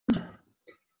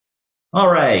All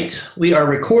right, we are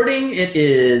recording. It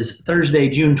is Thursday,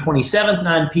 June 27th,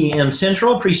 9 p.m.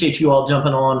 Central. Appreciate you all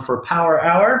jumping on for Power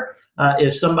Hour.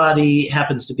 If somebody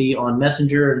happens to be on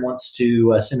Messenger and wants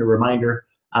to send a reminder,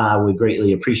 I would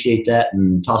greatly appreciate that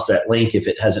and toss that link if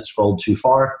it hasn't scrolled too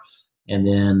far. And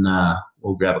then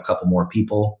we'll grab a couple more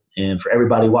people. And for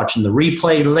everybody watching the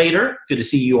replay later, good to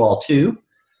see you all too.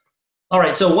 All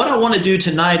right, so what I want to do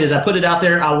tonight is I put it out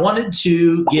there. I wanted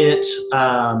to get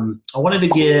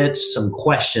some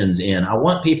questions in. I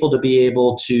want people to be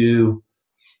able to.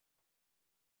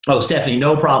 Oh, Stephanie,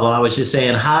 no problem. I was just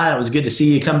saying hi. It was good to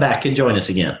see you. Come back and join us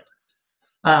again.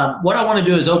 What I want to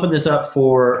do is open this up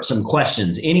for some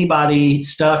questions. Anybody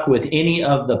stuck with any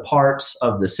of the parts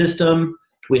of the system?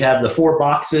 We have the 4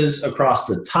 boxes across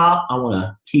the top. I want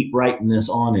to keep writing this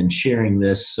on and sharing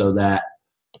this so that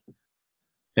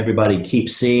everybody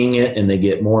keeps seeing it and they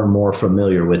get more and more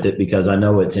familiar with it, because I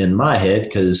know it's in my head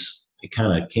because it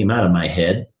kind of came out of my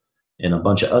head and a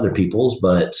bunch of other people's,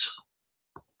 but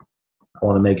I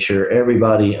want to make sure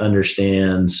everybody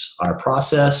understands our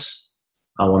process.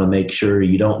 I want to make sure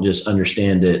you don't just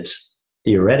understand it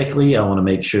theoretically. I want to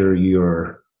make sure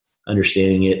you're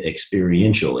understanding it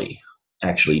experientially,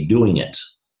 actually doing it.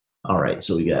 All right,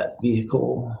 so we got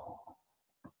vehicle.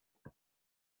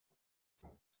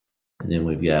 And then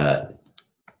we've got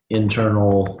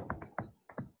internal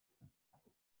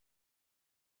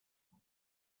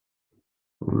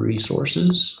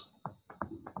resources.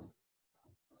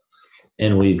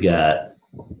 And we've got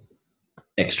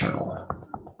external.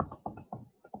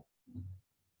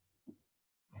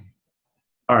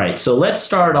 All right, so let's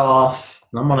start off.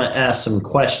 I'm going to ask some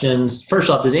questions.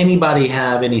 First off, does anybody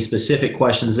have any specific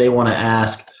questions they want to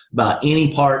ask about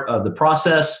any part of the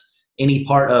process? Any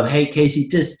part of, hey, Casey,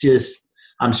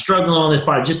 I'm struggling on this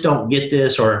part. I just don't get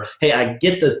this. Or, hey, I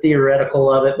get the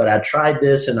theoretical of it, but I tried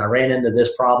this and I ran into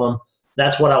this problem.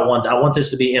 That's what I want. I want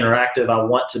this to be interactive. I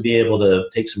want to be able to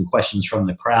take some questions from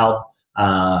the crowd.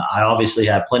 I obviously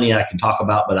have plenty I can talk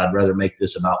about, but I'd rather make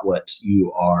this about what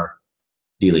you are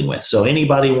dealing with. So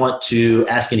anybody want to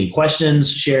ask any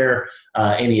questions, share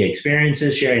any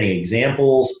experiences, share any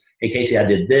examples? Hey, Casey, I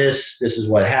did this. This is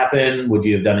what happened. Would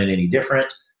you have done it any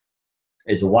different?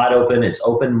 It's wide open. It's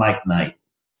open mic night.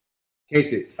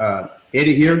 Casey,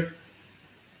 Eddie here.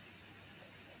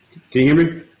 Can you hear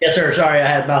me? Yes, sir. Sorry, I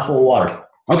had a mouthful of water.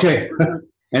 Okay.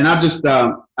 And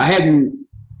I hadn't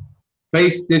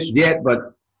faced this yet,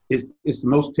 but it's the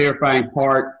most terrifying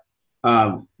part.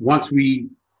 Once we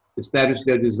establish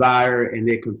their desire and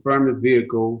they confirm the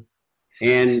vehicle,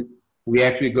 and we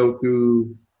actually go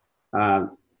through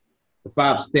the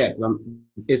 5 steps.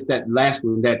 It's that last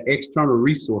one, that external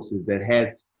resources, that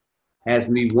has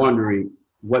me wondering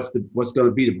what's going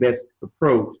to be the best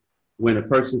approach when a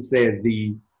person says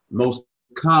the most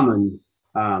common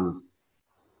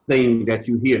thing that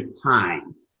you hear,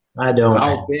 time. I don't.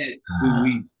 How best do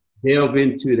we delve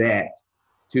into that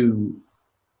to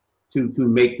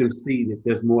make them see that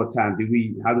there's more time?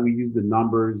 How do we use the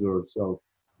numbers or so?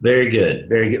 Very good.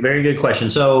 Very good. Very good question.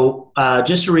 So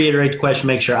just to reiterate the question,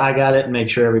 make sure I got it and make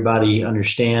sure everybody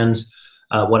understands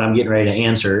what I'm getting ready to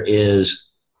answer is,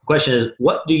 the question is,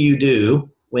 what do you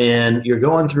do when you're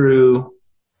going through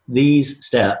these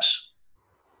steps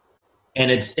and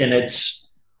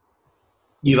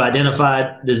you've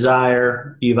identified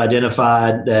desire, you've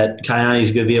identified that Kyani is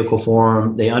a good vehicle for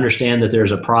them, they understand that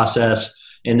there's a process,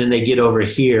 and then they get over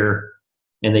here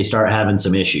and they start having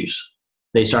some issues.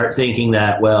 They start thinking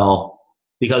that, well,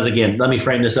 because again, let me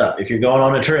frame this up. If you're going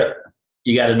on a trip,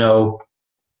 you got to know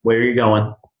where you're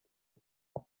going.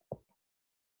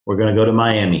 We're going to go to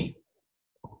Miami.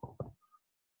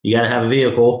 You got to have a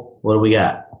vehicle. What do we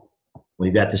got?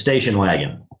 We've got the station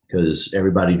wagon, because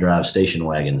everybody drives station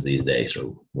wagons these days,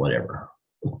 or whatever.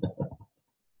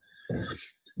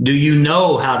 Do you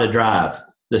know how to drive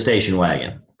the station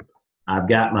wagon? I've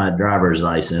got my driver's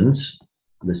license.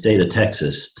 The state of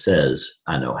Texas says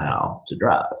I know how to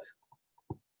drive.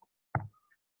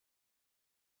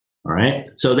 All right.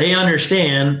 So they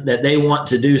understand that they want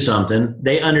to do something.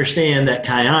 They understand that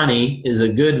Kyani is a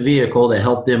good vehicle to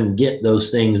help them get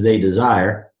those things they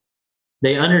desire.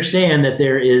 They understand that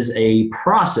there is a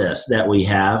process that we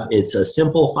have. It's a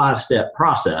simple 5-step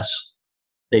process.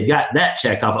 They've got that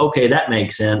checked off. Okay, that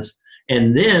makes sense.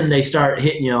 And then they start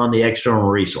hitting you on the external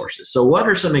resources. So what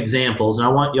are some examples? And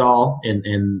I want y'all,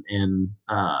 and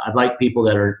I'd like people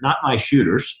that are not my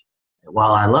shooters.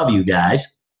 While I love you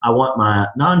guys, I want my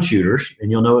non-shooters, and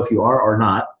you'll know if you are or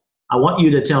not. I want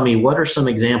you to tell me, what are some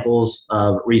examples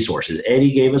of resources?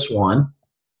 Eddie gave us one.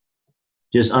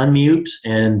 Just unmute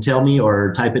and tell me,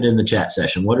 or type it in the chat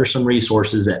session. What are some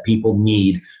resources that people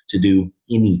need to do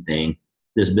anything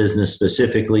this business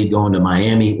specifically, going to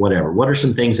Miami, whatever? What are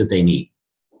some things that they need?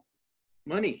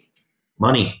 Money.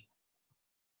 Money.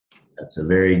 That's a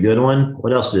very good one.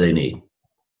 What else do they need?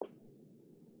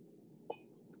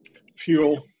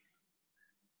 Fuel.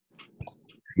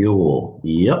 Fuel.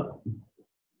 Yep.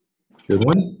 Good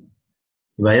one.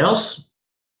 Anybody else?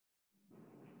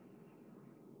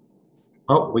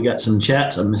 Oh, we got some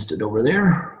chats. I missed it over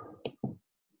there.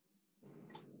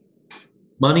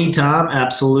 Money, time,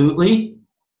 absolutely.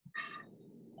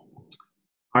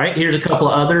 All right, here's a couple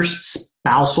of others.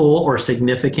 Spousal or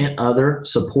significant other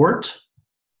support.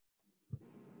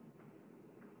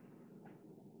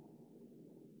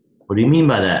 What do you mean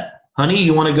by that? Honey,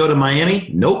 you want to go to Miami?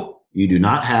 Nope, you do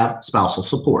not have spousal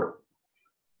support.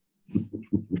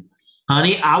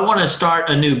 Honey, I want to start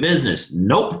a new business.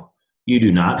 Nope, you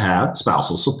do not have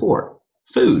spousal support.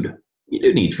 Food, you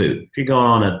do need food. If you're going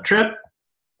on a trip,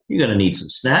 you're going to need some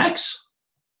snacks,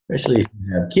 especially if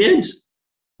you have kids.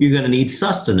 You're going to need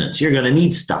sustenance. You're going to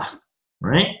need stuff,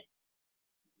 right?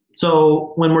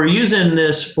 So when we're using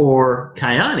this for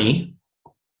Kyani,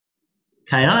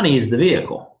 Kyani is the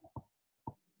vehicle.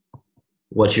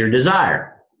 What's your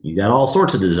desire? You got all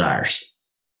sorts of desires.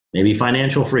 Maybe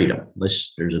financial freedom.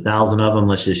 There's 1,000 of them.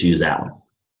 Let's just use that one.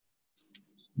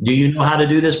 Do you know how to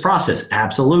do this process?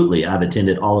 Absolutely. I've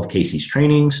attended all of Casey's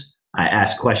trainings. I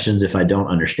ask questions if I don't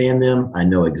understand them. I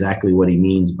know exactly what he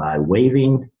means by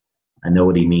waving. I know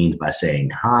what he means by saying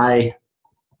hi.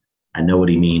 I know what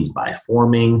he means by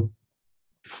forming.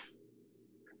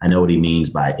 I know what he means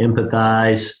by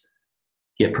empathize,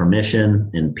 get permission,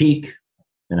 and peak.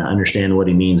 And I understand what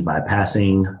he means by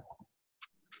passing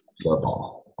the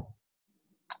ball.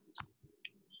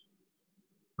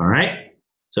 All right.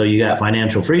 So you got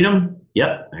financial freedom.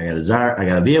 Yep. I got a desire. I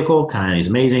got a vehicle. Kyani's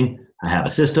amazing. I have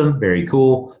a system. Very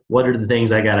cool. What are the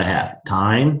things I got to have?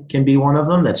 Time can be one of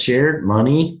them that's shared.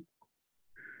 Money,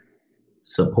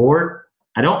 support.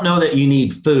 I don't know that you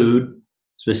need food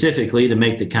specifically to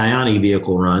make the Kyani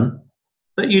vehicle run,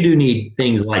 but you do need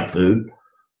things like food.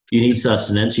 You need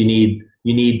sustenance. You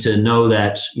need to know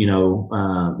that,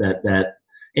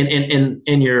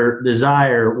 and your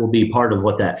desire will be part of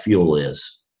what that fuel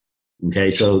is. Okay.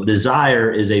 So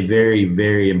desire is a very,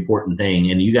 very important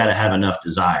thing, and you got to have enough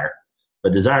desire.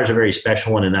 But desire is a very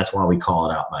special one, and that's why we call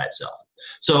it out by itself.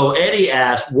 So Eddie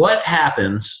asked, what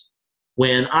happens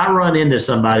when I run into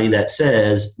somebody that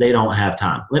says they don't have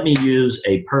time? Let me use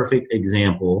a perfect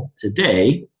example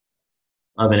today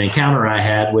of an encounter I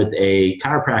had with a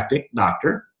chiropractic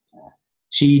doctor.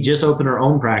 She just opened her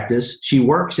own practice. She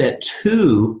works at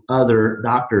 2 other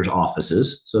doctors'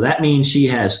 offices. So that means she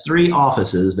has 3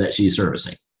 offices that she's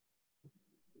servicing.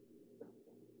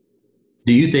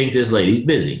 Do you think this lady's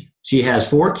busy? She has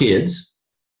 4 kids,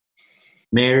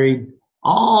 married,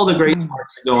 all the great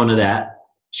parts that go into that.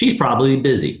 She's probably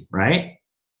busy, right?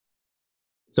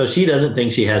 So she doesn't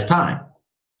think she has time.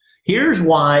 Here's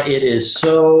why it is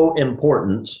so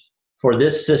important for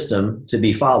this system to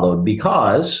be followed,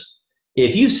 because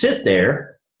if you sit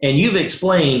there and you've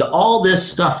explained all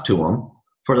this stuff to them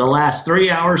for the last 3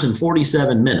 hours and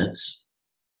 47 minutes,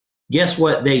 guess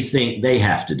what they think they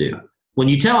have to do? When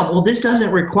you tell them, well, this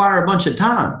doesn't require a bunch of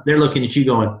time, they're looking at you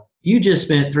going, you just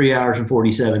spent 3 hours and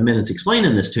 47 minutes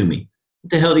explaining this to me.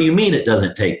 What the hell do you mean it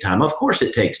doesn't take time? Of course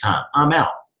it takes time. I'm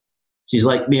out. She's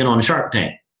like being on Shark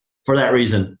Tank. For that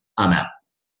reason, I'm out.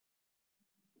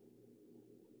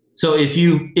 So if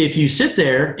you sit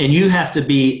there and you have to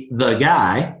be the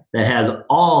guy that has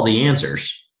all the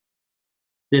answers,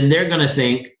 then they're going to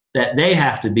think that they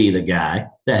have to be the guy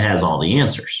that has all the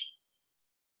answers.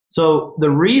 So the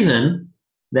reason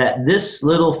that this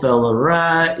little fella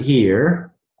right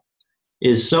here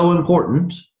is so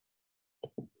important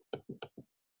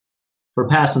for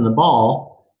passing the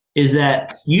ball is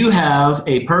that you have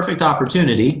a perfect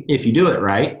opportunity if you do it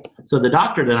right. So the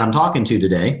doctor that I'm talking to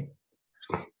today,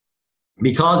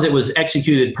 because it was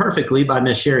executed perfectly by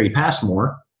Miss Sherry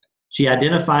Passmore, she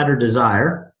identified her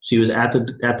desire. She was at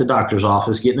the doctor's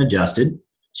office getting adjusted.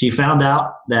 She found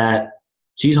out that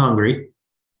she's hungry.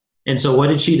 And so what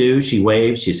did she do? She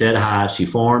waved, she said hi, she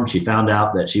formed, she found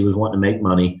out that she was wanting to make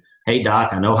money. Hey,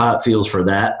 doc, I know how it feels for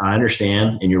that. I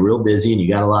understand. And you're real busy and you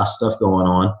got a lot of stuff going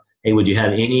on. Hey, would you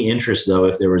have any interest, though,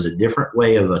 if there was a different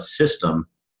way of a system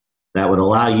that would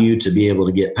allow you to be able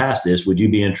to get past this? Would you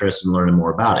be interested in learning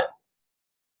more about it?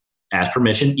 Ask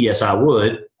permission. Yes, I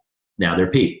would. Now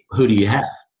they're Pete. Who do you have?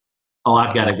 Oh,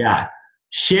 I've got a guy.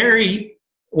 Sherry,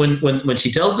 when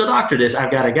she tells the doctor this,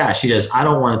 I've got a guy, she says, I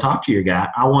don't want to talk to your guy.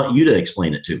 I want you to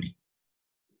explain it to me.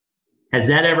 Has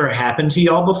that ever happened to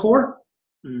y'all before?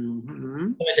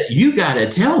 Mm-hmm. I said, you got to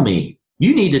tell me.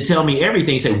 You need to tell me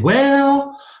everything. Say,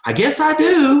 well, I guess I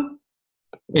do.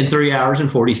 And 3 hours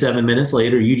and 47 minutes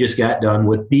later, you just got done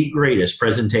with the greatest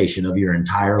presentation of your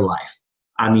entire life.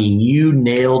 I mean, you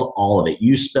nailed all of it.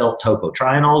 You spelt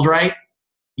tocotrienols right.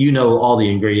 You know all the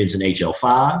ingredients in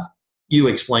HL5. You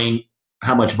explained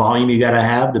how much volume you got to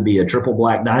have to be a triple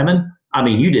black diamond. I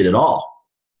mean, you did it all.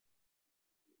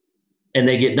 And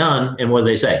they get done, and what do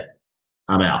they say?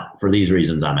 I'm out. For these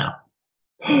reasons, I'm out.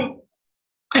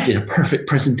 I did a perfect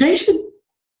presentation.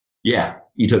 Yeah,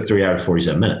 you took 3 hours,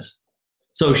 47 minutes.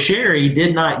 So Sherry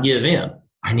did not give in.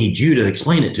 I need you to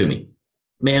explain it to me.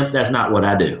 Ma'am, that's not what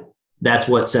I do. That's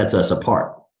what sets us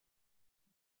apart.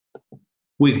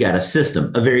 We've got a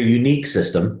system, a very unique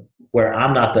system, where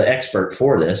I'm not the expert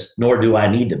for this, nor do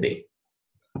I need to be.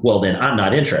 Well, then I'm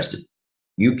not interested.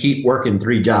 You keep working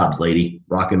 3 jobs, lady.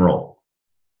 Rock and roll.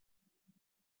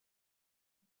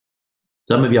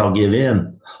 Some of y'all give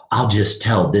in. I'll just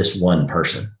tell this one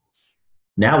person.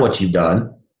 Now what you've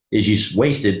done is you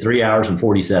wasted 3 hours and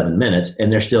 47 minutes,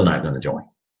 and they're still not going to join.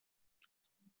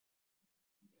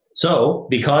 So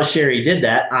because Sherry did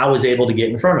that, I was able to get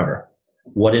in front of her.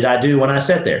 What did I do when I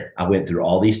sat there? I went through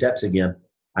all these steps again.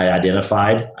 I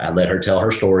identified. I let her tell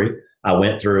her story. I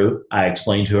went through. I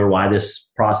explained to her why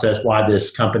this process, why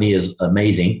this company is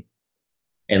amazing,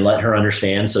 and let her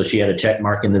understand. So she had a check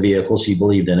mark in the vehicle. She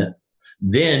believed in it.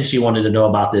 Then she wanted to know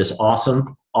about this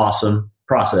awesome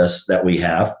process that we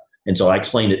have. And so I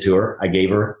explained it to her. I gave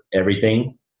her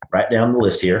everything right down the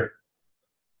list here.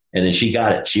 And then she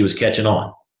got it. She was catching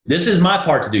on. This is my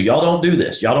part to do. Y'all don't do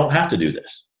this. Y'all don't have to do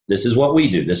this. This is what we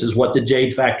do. This is what the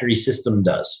Jade Factory system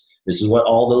does. This is what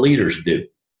all the leaders do.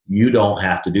 You don't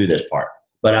have to do this part.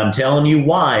 But I'm telling you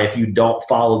why, if you don't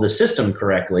follow the system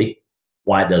correctly,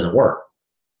 why it doesn't work.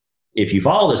 If you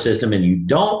follow the system and you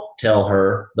don't tell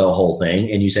her the whole thing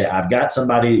and you say, I've got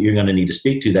somebody that you're going to need to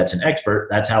speak to that's an expert,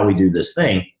 that's how we do this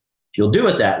thing. If you'll do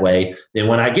it that way, then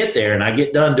when I get there and I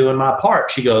get done doing my part,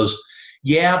 she goes,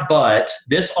 yeah, but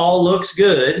this all looks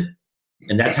good.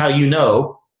 And that's how you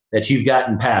know that you've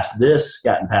gotten past this.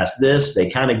 They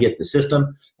kind of get the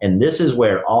system. And this is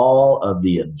where all of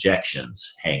the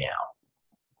objections hang out.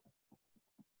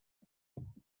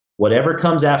 Whatever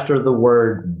comes after the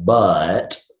word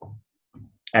but,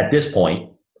 at this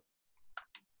point,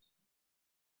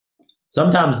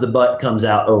 sometimes the but comes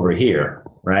out over here,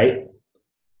 right?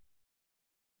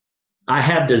 I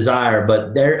have desire,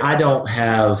 but I don't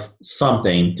have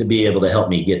something to be able to help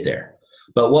me get there.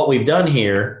 But what we've done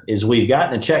here is we've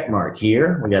gotten a check mark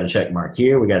here, we got a check mark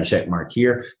here, we got a check mark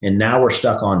here, and now we're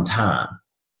stuck on time.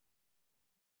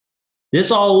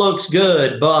 This all looks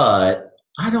good, but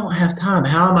I don't have time.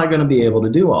 How am I going to be able to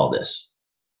do all this?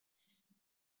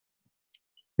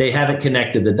 They haven't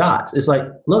connected the dots. It's like,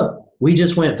 look, we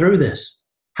just went through this.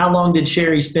 How long did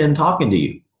Sherry spend talking to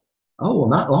you? Oh, well,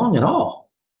 not long at all.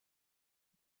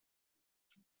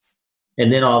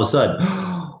 And then all of a sudden,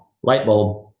 light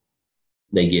bulb,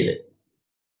 they get it.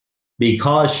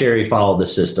 Because Sherry followed the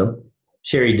system,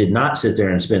 Sherry did not sit there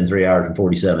and spend 3 hours and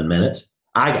 47 minutes.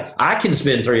 I can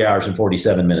spend 3 hours and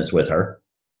 47 minutes with her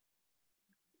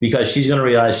because she's going to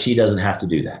realize she doesn't have to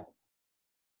do that.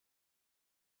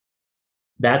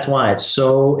 That's why it's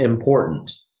so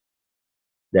important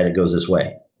that it goes this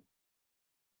way.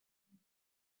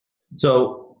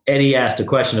 So Eddie asked a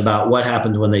question about what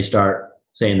happens when they start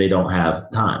saying they don't have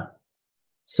time.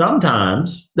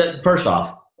 Sometimes, first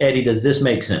off, Eddie, does this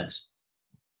make sense?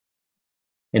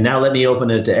 And now let me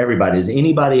open it to everybody. Does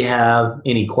anybody have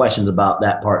any questions about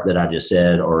that part that I just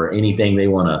said, or anything they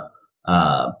want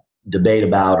to debate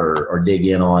about or dig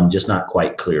in on, just not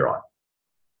quite clear on?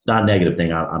 It's not a negative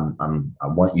thing. I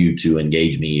want you to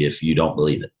engage me if you don't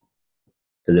believe it.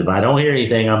 Because if I don't hear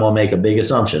anything, I'm going to make a big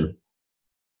assumption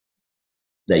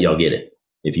that y'all get it.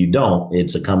 If you don't,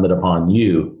 it's incumbent upon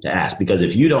you to ask. Because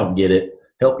if you don't get it,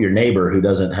 help your neighbor who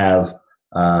doesn't have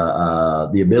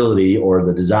the ability or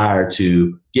the desire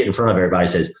to get in front of everybody,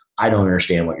 says, I don't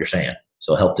understand what you're saying.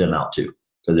 So help them out too.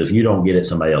 Because if you don't get it,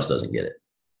 somebody else doesn't get it.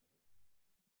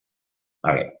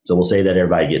 All right, so we'll say that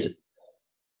everybody gets it.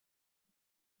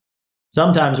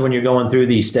 Sometimes when you're going through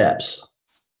these steps,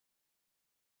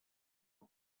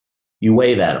 you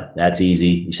wave at them. That's easy.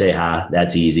 You say hi.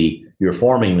 That's easy. You're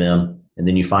forming them, and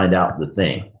then you find out the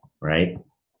thing, right?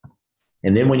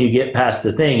 And then when you get past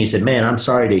the thing, you said, man, I'm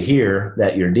sorry to hear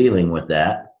that you're dealing with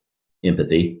that.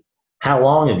 Empathy. How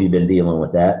long have you been dealing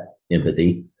with that?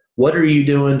 Empathy. What are you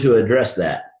doing to address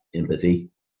that? Empathy.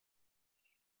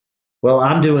 Well,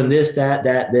 I'm doing this, that,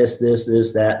 this,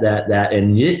 that.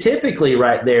 And typically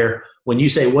right there, when you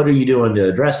say, what are you doing to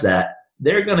address that?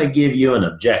 They're going to give you an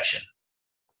objection.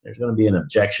 There's going to be an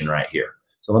objection right here.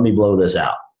 So So let me blow this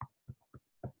out.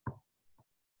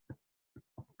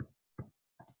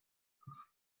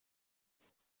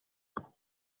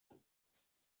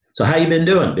 So how you been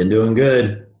doing? Been doing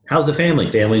good. How's the family?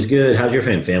 Family's good. How's your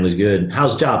family? Family's good.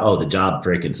 How's job? Oh, the job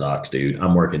freaking sucks, dude.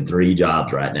 I'm working 3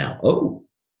 jobs right now. Oh,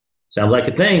 sounds like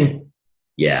a thing.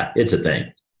 Yeah, it's a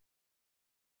thing.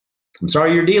 I'm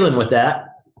sorry you're dealing with that.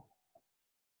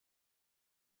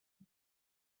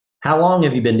 How long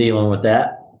have you been dealing with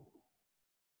that?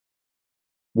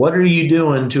 What are you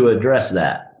doing to address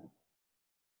that?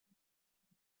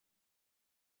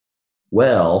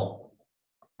 Well,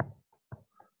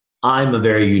 I'm a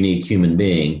very unique human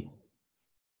being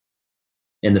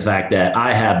in the fact that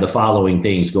I have the following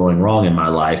things going wrong in my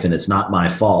life, and it's not my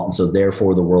fault. And so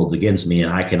therefore the world's against me,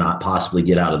 and I cannot possibly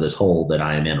get out of this hole that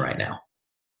I am in right now.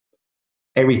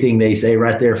 Everything they say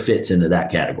right there fits into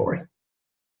that category.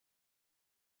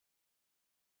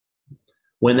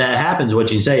 When that happens, what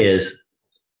you can say is,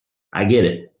 I get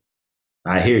it.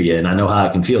 I hear you, and I know how I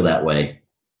can feel that way.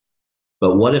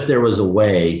 But what if there was a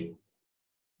way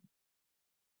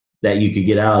that you could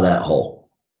get out of that hole?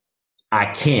 I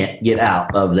can't get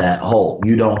out of that hole.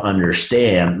 You don't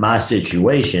understand. My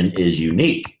situation is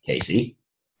unique, Casey.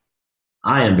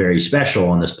 I am very special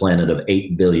on this planet of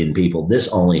 8 billion people. This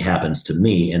only happens to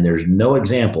me, and there's no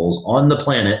examples on the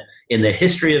planet in the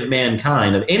history of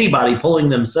mankind of anybody pulling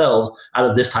themselves out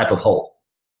of this type of hole.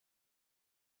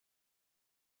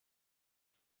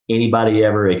 Anybody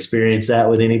ever experienced that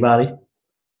with anybody?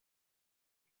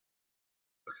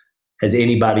 Has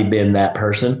anybody been that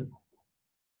person?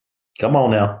 Come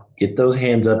on now. Get those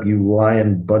hands up, you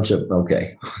lying bunch of,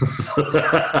 okay.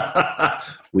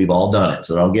 We've all done it.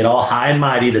 So don't get all high and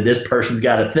mighty that this person's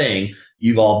got a thing.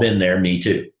 You've all been there, me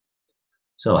too.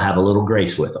 So have a little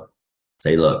grace with them.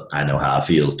 Say, look, I know how it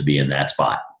feels to be in that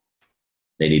spot.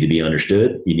 They need to be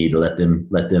understood. You need to let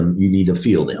them, you need to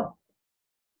feel them.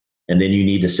 And then you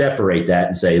need to separate that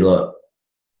and say, look,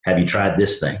 have you tried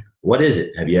this thing? What is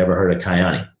it? Have you ever heard of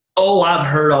Kyani? Oh, I've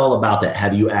heard all about that.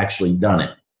 Have you actually done it?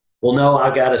 Well, no,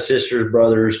 I got a sister's,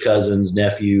 brother's, cousin's,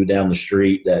 nephew down the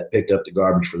street that picked up the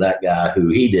garbage for that guy who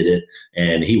he did it,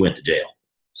 and he went to jail.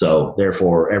 So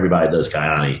therefore, everybody does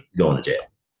Kyani going to jail.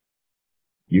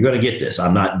 You're going to get this.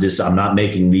 I'm not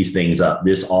making these things up.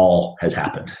 This all has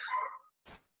happened.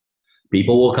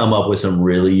 People will come up with some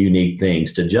really unique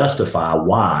things to justify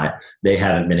why they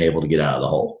haven't been able to get out of the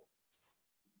hole.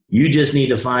 You just need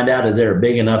to find out, is there a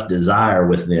big enough desire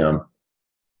with them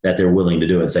that they're willing to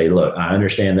do it and say, look, I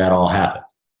understand that all happened.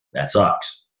 That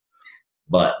sucks.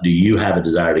 But do you have a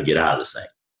desire to get out of this thing?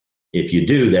 If you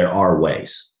do, there are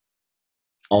ways.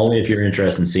 Only if you're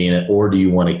interested in seeing it, or do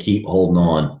you want to keep holding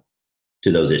on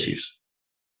to those issues?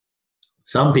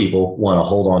 Some people want to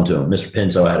hold on to them. Mr.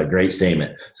 Pinso had a great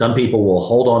statement. Some people will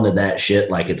hold on to that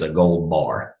shit like it's a gold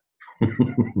bar.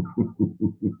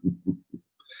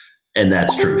 And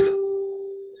that's truth.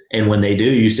 And when they do,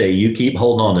 you say, you keep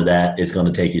holding on to that, it's going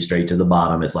to take you straight to the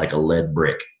bottom. It's like a lead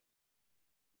brick.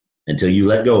 Until you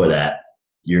let go of that,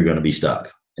 you're going to be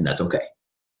stuck. And that's okay.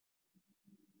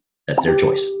 That's their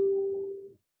choice.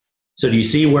 So do you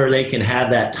see where they can have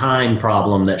that time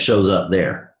problem that shows up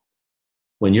there?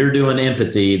 When you're doing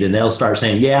empathy, then they'll start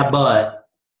saying, yeah, but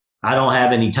I don't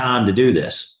have any time to do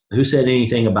this. Who said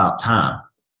anything about time?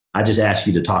 I just asked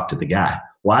you to talk to the guy.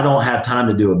 Well, I don't have time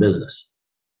to do a business.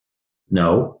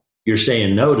 No. You're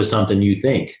saying no to something you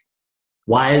think.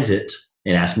 Why is it?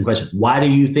 And asking questions. Why do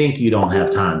you think you don't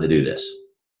have time to do this?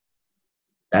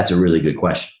 That's a really good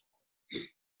question.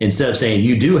 Instead of saying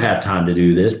you do have time to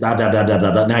do this, blah, blah, blah, blah,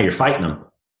 blah, blah, now you're fighting them.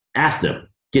 Ask them.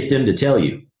 Get them to tell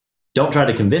you. Don't try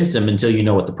to convince them until you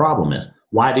know what the problem is.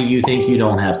 Why do you think you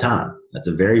don't have time? That's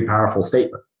a very powerful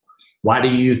statement. Why do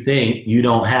you think you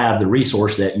don't have the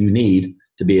resource that you need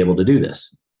to be able to do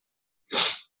this?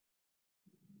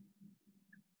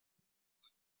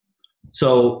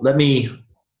 So let me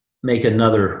make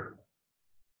another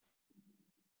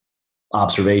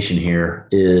observation here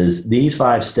is these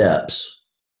 5 steps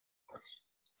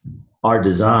are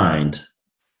designed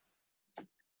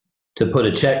to put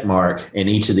a check mark in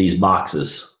each of these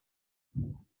boxes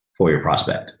for your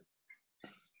prospect.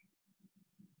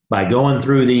 By going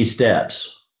through these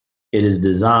steps, it is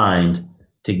designed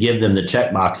to give them the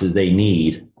check boxes they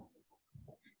need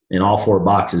in all 4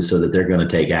 boxes so that they're going to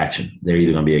take action. They're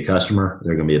either going to be a customer,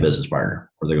 they're going to be a business partner,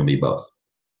 or they're going to be both.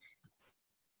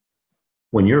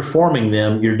 When you're forming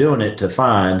them, you're doing it to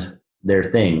find their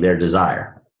thing, their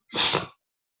desire.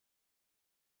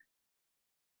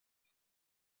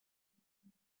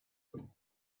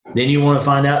 Then you want to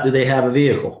find out, do they have a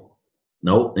vehicle?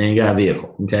 Nope, they ain't got a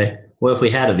vehicle. Okay. Well, if we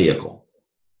had a vehicle,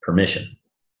 permission.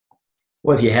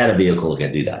 Well, if you had a vehicle that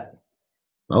could do that.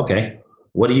 Okay.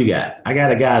 What do you got? I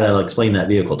got a guy that'll explain that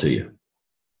vehicle to you.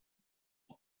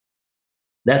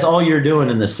 That's all you're doing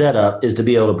in the setup is to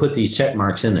be able to put these check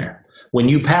marks in there. When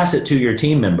you pass it to your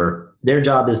team member, their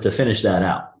job is to finish that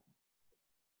out.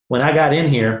 When I got in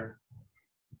here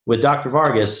with Dr.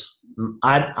 Vargas,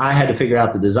 I had to figure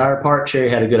out the desire part. Sherry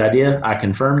had a good idea. I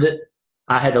confirmed it.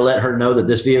 I had to let her know that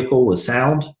this vehicle was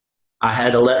sound. I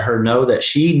had to let her know that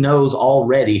she knows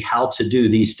already how to do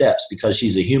these steps because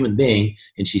she's a human being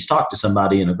and she's talked to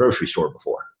somebody in a grocery store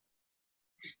before.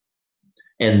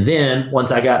 And then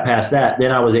once I got past that,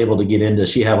 then I was able to get into,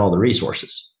 she have all the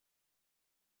resources.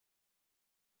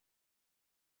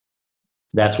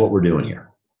 That's what we're doing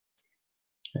here.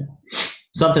 Okay.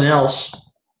 Something else.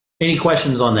 Any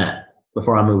questions on that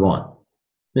before I move on?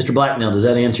 Mr. Blacknell, does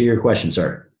that answer your question,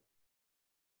 sir?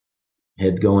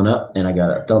 Head going up, and I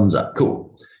got a thumbs up.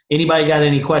 Cool. Anybody got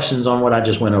any questions on what I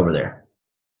just went over there?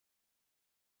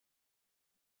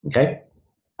 Okay.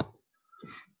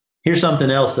 Here's something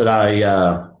else that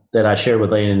I shared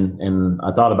with Lane, and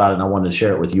I thought about it, and I wanted to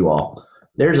share it with you all.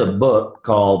 There's a book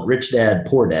called Rich Dad,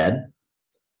 Poor Dad,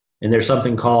 and there's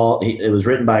something called, it was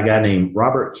written by a guy named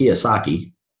Robert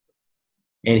Kiyosaki,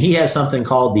 and he has something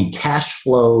called the cash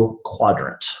flow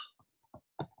quadrant.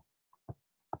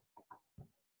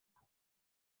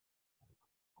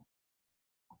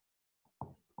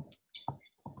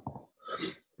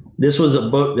 This was a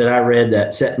book that I read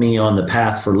that set me on the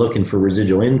path for looking for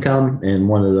residual income, and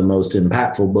one of the most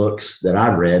impactful books that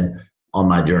I've read on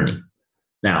my journey.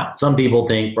 Now, some people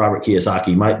think Robert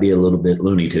Kiyosaki might be a little bit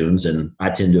Looney Tunes, and I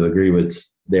tend to agree with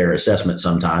their assessment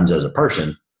sometimes as a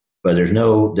person, but there's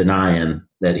no denying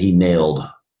that he nailed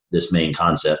this main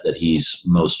concept that he's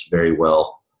most very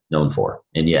well known for.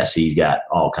 And yes, he's got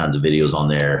all kinds of videos on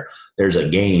there. There's a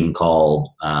game called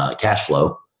Cash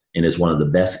Flow, and it's one of the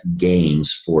best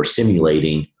games for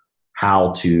simulating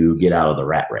how to get out of the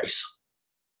rat race.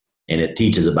 And it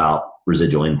teaches about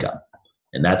residual income.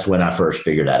 And that's when I first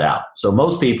figured that out. So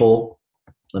most people,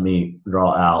 let me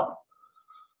draw out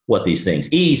what these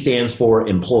things. E stands for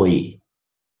employee.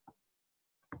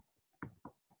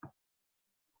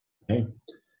 Okay.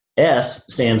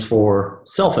 S stands for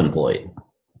self-employed.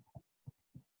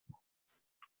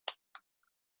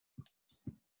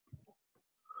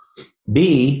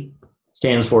 B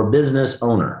stands for business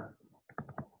owner.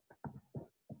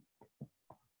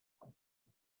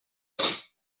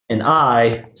 And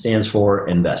I stands for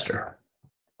investor.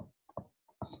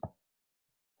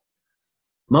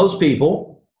 Most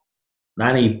people,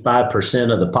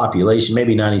 95% of the population,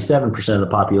 maybe 97% of the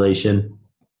population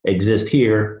exist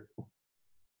here.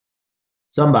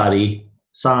 Somebody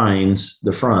signs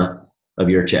the front of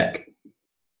your check.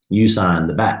 You sign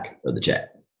the back of the check.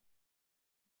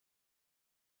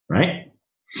 Right?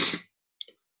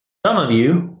 Some of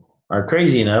you are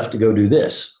crazy enough to go do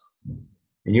this,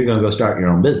 and you're going to go start your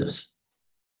own business.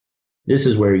 This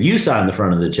is where you sign the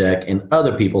front of the check and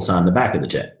other people sign the back of the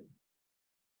check.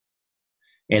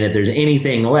 And if there's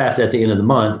anything left at the end of the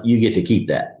month, you get to keep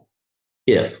that,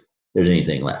 if there's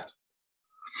anything left.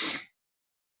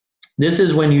 This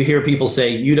is when you hear people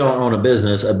say, you don't own a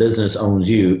business owns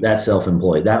you. That's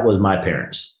self-employed. That was my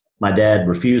parents. My dad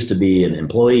refused to be an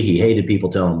employee. He hated people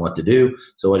telling him what to do.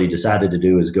 So what he decided to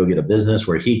do is go get a business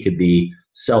where he could be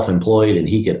self-employed and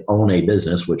he could own a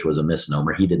business, which was a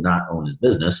misnomer. He did not own his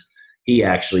business. He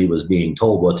actually was being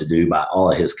told what to do by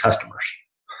all of his customers.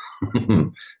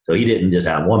 So he didn't just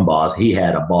have one boss. He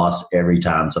had a boss every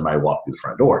time somebody walked through the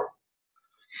front door.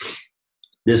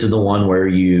 This is the one where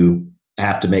you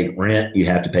have to make rent. You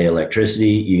have to pay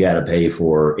electricity. You got to pay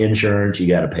for insurance. You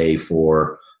got to pay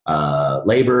for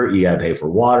labor, you got to pay for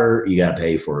water, you got to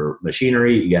pay for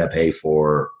machinery, you got to pay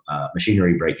for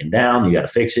machinery breaking down, you got to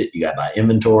fix it, you got to buy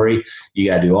inventory, you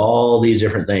got to do all these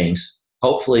different things.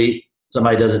 Hopefully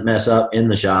somebody doesn't mess up in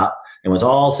the shop, and when it's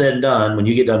all said and done, when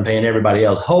you get done paying everybody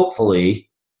else, hopefully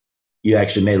you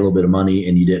actually made a little bit of money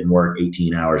and you didn't work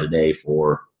 18 hours a day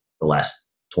for the last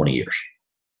 20 years.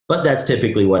 But that's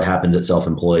typically what happens at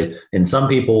self-employed, and some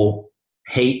people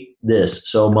hate this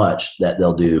so much that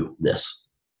they'll do this.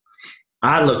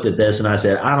 I looked at this and I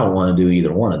said, I don't want to do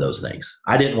either one of those things.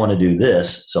 I didn't want to do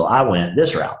this, so I went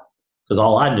this route because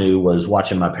all I knew was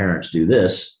watching my parents do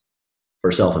this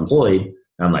for self-employed. And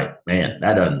I'm like, man,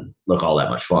 that doesn't look all that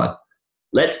much fun.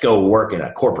 Let's go work in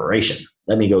a corporation.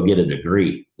 Let me go get a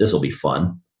degree. This will be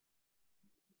fun.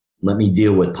 Let me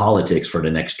deal with politics for the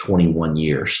next 21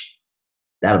 years.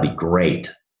 That'll be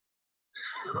great.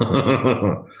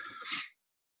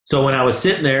 So when I was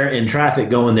sitting there in traffic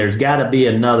going, there's got to be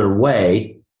another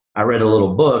way, I read a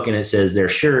little book and it says there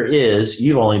sure is.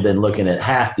 You've only been looking at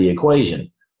half the equation.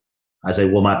 I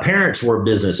say, well, my parents were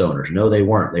business owners. No, they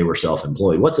weren't. They were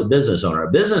self-employed. What's a business owner?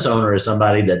 A business owner is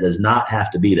somebody that does not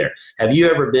have to be there. Have you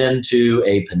ever been to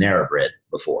a Panera Bread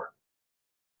before?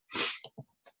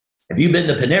 If you've been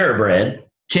to Panera Bread,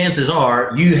 chances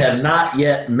are you have not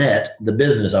yet met the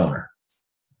business owner,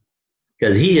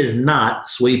 because he is not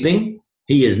sweeping,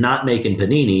 he is not making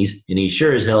paninis, and he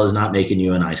sure as hell is not making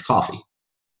you a nice coffee.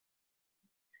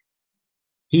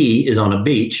 He is on a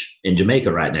beach in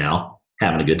Jamaica right now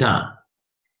having a good time.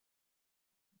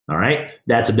 All right?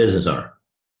 That's a business owner.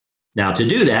 Now, to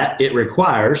do that, it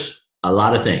requires a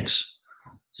lot of things,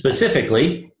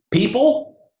 specifically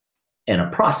people and a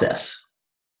process.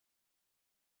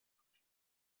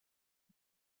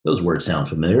 Those words sound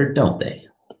familiar, don't they?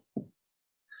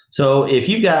 So if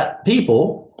you got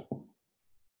people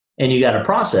and you got a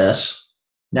process,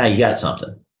 now you got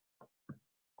something.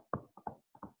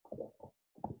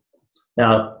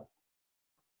 Now,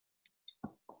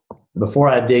 before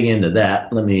I dig into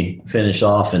that, let me finish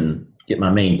off and get my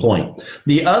main point.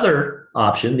 The other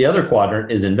option, the other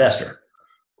quadrant, is investor.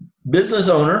 Business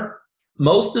owner,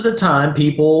 most of the time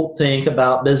people think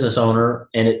about business owner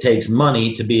and it takes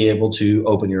money to be able to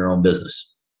open your own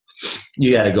business.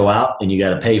 You got to go out and you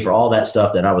got to pay for all that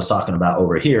stuff that I was talking about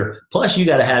over here. Plus you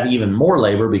got to have even more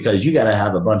labor, because you got to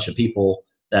have a bunch of people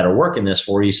that are working this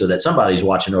for you so that somebody's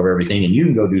watching over everything and you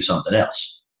can go do something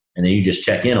else. And then you just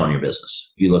check in on your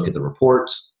business. You look at the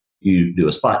reports, you do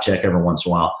a spot check every once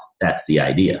in a while. That's the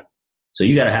idea. So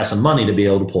you got to have some money to be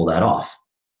able to pull that off.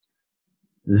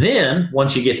 Then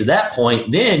once you get to that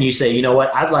point, then you say, you know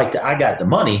what, I got the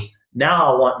money.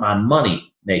 Now I want my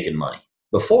money making money.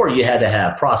 Before you had to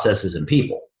have processes and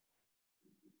people.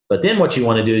 But then what you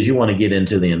want to do is you want to get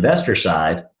into the investor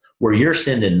side, where you're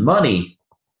sending money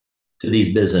to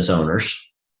these business owners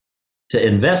to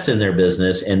invest in their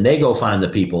business, and they go find the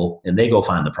people and they go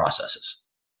find the processes.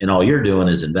 And all you're doing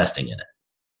is investing in it.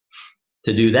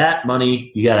 To do that,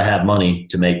 money, you got to have money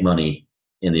to make money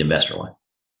in the investor line.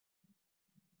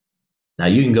 Now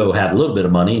you can go have a little bit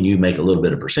of money and you make a little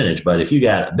bit of percentage, but if you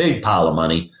got a big pile of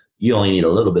money, you only need a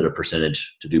little bit of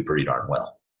percentage to do pretty darn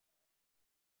well.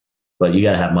 But you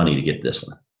got to have money to get this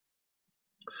one.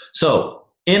 So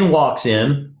in walks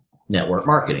in network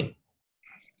marketing,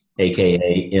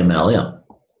 AKA MLM.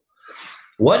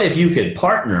 What if you could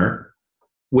partner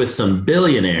with some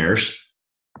billionaires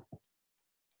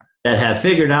that have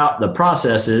figured out the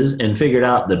processes and figured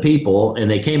out the people,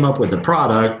 and they came up with the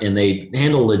product, and they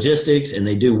handle logistics, and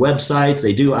they do websites,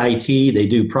 they do IT, they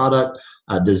do product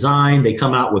design, they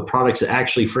come out with products that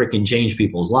actually freaking change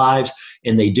people's lives,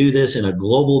 and they do this in a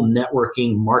global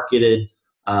networking marketed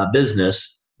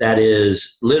business that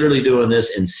is literally doing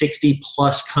this in 60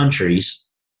 plus countries,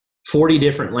 40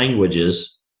 different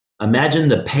languages. Imagine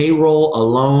the payroll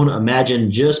alone. Imagine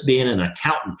just being an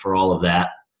accountant for all of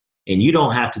that. And you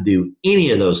don't have to do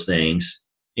any of those things,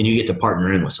 and you get to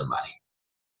partner in with somebody.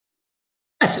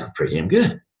 That sounds pretty damn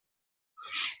good.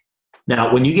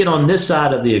 Now, when you get on this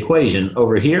side of the equation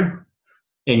over here,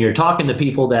 and you're talking to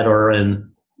people that are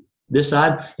in this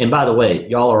side, and by the way,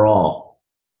 y'all are all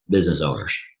business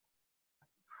owners.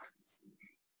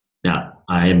 Now,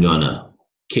 I am going to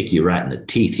kick you right in the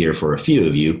teeth here for a few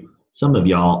of you. Some of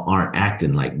y'all aren't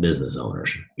acting like business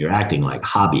owners. You're acting like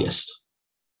hobbyists.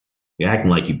 You're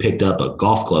acting like you picked up a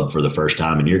golf club for the first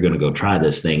time and you're going to go try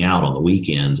this thing out on the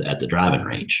weekends at the driving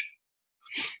range.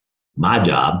 My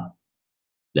job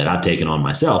that I've taken on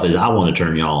myself is I want to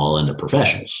turn y'all all into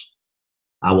professionals.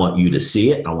 I want you to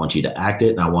see it. I want you to act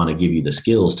it. And I want to give you the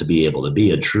skills to be able to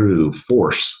be a true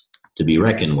force to be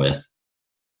reckoned with.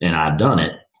 And I've done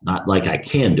it. Not like I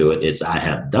can do it. It's I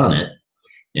have done it.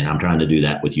 And I'm trying to do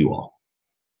that with you all.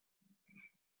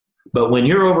 But when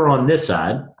you're over on this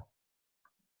side,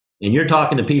 and you're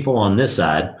talking to people on this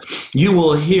side, you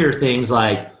will hear things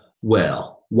like,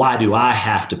 well, why do I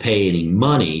have to pay any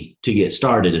money to get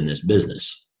started in this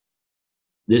business?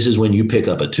 This is when you pick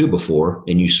up a 2x4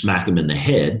 and you smack them in the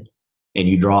head and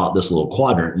you draw out this little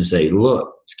quadrant and say,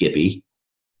 look, Skippy,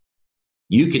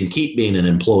 you can keep being an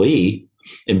employee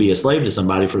and be a slave to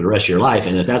somebody for the rest of your life.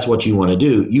 And if that's what you want to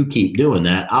do, you keep doing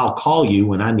that. I'll call you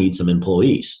when I need some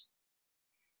employees.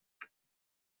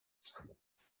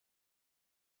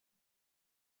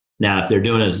 Now, if they're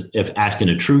doing if asking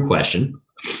a true question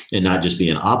and not just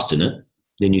being obstinate,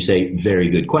 then you say, very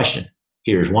good question.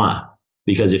 Here's why.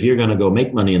 Because if you're going to go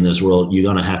make money in this world, you're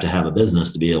going to have a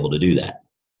business to be able to do that.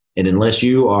 And unless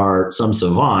you are some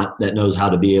savant that knows how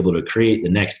to be able to create the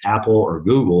next Apple or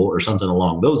Google or something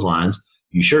along those lines,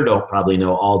 you sure don't probably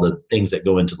know all the things that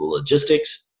go into the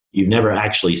logistics You've never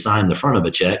actually signed the front of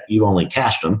a check. You only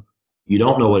cashed them. You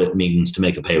don't know what it means to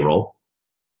make a payroll.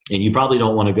 And you probably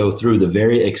don't want to go through the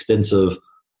very expensive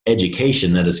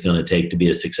education that it's going to take to be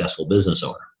a successful business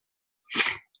owner.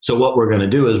 So what we're going to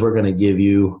do is we're going to give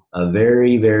you a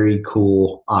very, very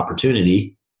cool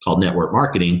opportunity called network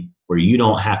marketing, where you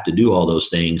don't have to do all those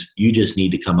things. You just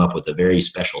need to come up with a very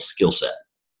special skill set.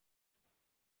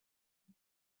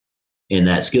 And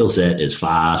that skill set is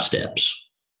 5 steps.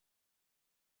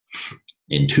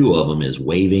 And 2 of them is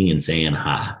waving and saying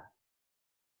hi.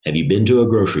 Have you been to a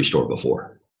grocery store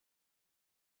before?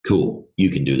 Cool. You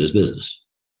can do this business.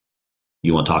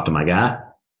 You want to talk to my guy?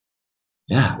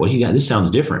 Yeah, what do you got? This sounds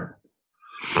different.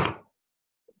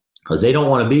 Because they don't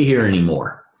want to be here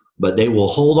anymore, but they will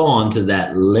hold on to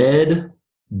that lead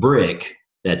brick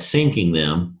that's sinking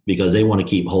them because they want to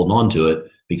keep holding on to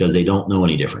it because they don't know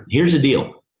any different. Here's the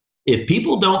deal. If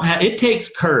people don't have, it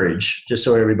takes courage, just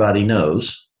so everybody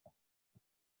knows,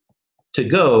 to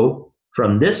go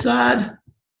from this side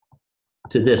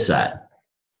to this side.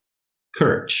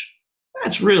 Courage.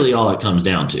 That's really all it comes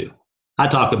down to. I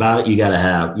talk about it. You got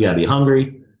to be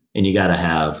hungry, and you got to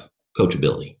have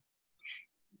coachability.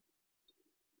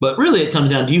 But really it comes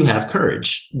down, do you have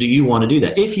courage? Do you want to do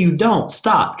that? If you don't,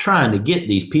 stop trying to get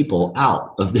these people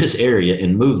out of this area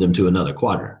and move them to another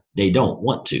quadrant. They don't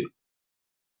want to.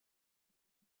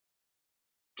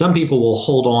 Some people will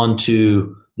hold on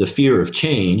to the fear of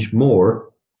change more.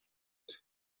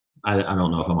 I don't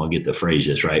know if I'm going to get the phrase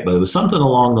just right, but it was something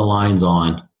along the lines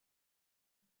on,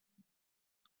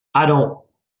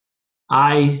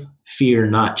 I fear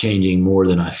not changing more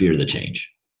than I fear the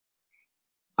change.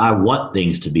 I want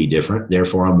things to be different,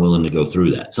 therefore I'm willing to go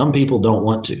through that. Some people don't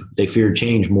want to. They fear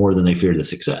change more than they fear the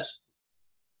success,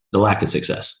 the lack of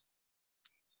success.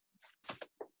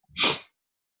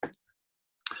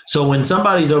 So when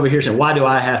somebody's over here saying, why do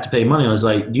I have to pay money? I was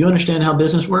like, do you understand how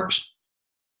business works?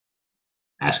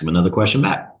 Ask them another question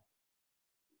back.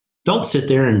 Don't sit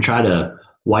there and try to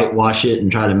whitewash it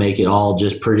and try to make it all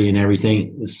just pretty and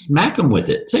everything. Smack them with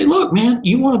it. Say, look, man,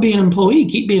 you want to be an employee,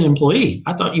 keep being an employee.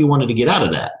 I thought you wanted to get out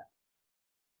of that.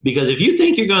 Because if you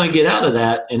think you're going to get out of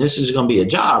that and this is going to be a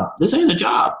job, this ain't a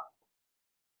job.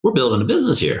 We're building a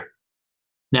business here.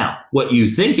 Now, what you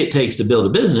think it takes to build a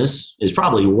business is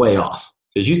probably way off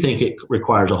because you think it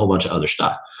requires a whole bunch of other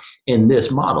stuff. In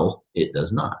this model, it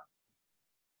does not.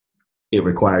 It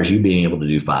requires you being able to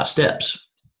do 5 steps.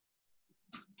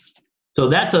 So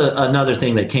that's another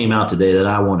thing that came out today that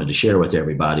I wanted to share with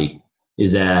everybody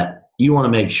is that you want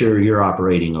to make sure you're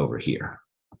operating over here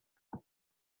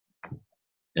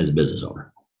as a business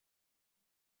owner.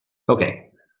 Okay,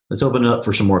 let's open it up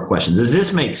for some more questions. Does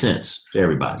this make sense to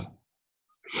everybody?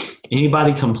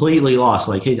 Anybody completely lost?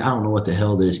 Like, hey, I don't know what the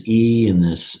hell this E and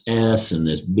this S and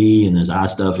this B and this I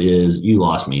stuff is. You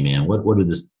lost me, man. What is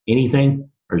this? Anything?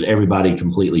 Or is everybody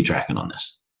completely tracking on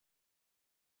this?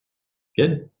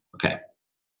 Good? Okay.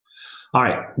 All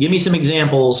right. Give me some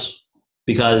examples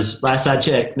because last I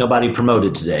checked, nobody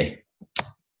promoted today.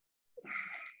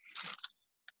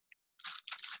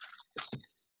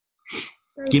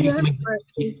 Give me some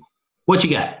examples. What you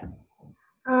got?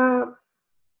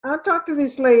 I talked to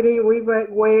this lady. We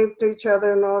waved to each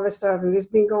other and all this stuff, and it's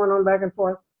been going on back and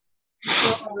forth.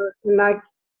 And I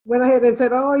went ahead and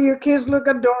said, oh, your kids look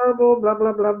adorable, blah,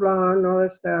 blah, blah, blah, and all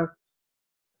this stuff.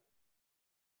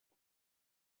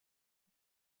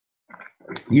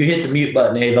 You hit the mute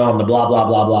button, Ava, on the blah, blah,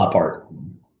 blah, blah part.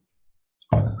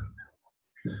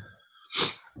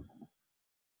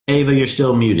 Ava, you're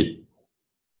still muted.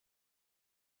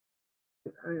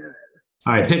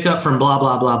 All right, pick up from blah,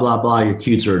 blah, blah, blah, blah. Your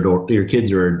kids are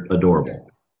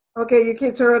adorable. Okay, your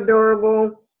kids are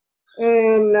adorable.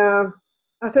 And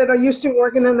I said, are you still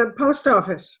working in the post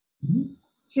office? Mm-hmm.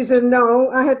 She said,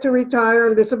 no, I had to retire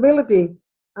on disability.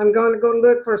 I'm going to go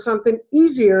look for something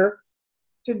easier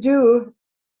to do.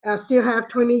 I still have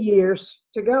 20 years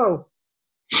to go.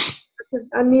 I said,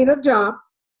 I need a job.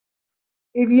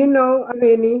 If you know of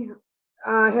any,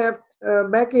 I have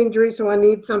back injury, so I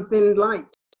need something light.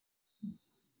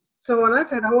 So when I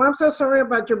said, oh, I'm so sorry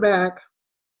about your back.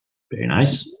 Very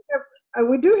nice.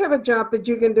 We do have a job that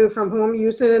you can do from home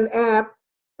using an app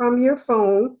from your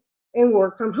phone and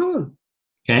work from home.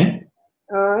 Okay.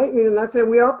 All right. And I said,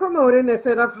 we are promoting a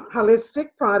set of holistic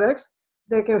products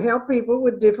that can help people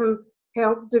with different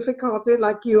health difficulty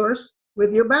like yours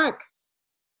with your back.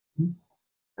 Mm-hmm.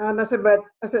 And I said,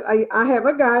 I have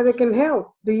a guy that can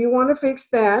help. Do you want to fix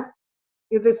that?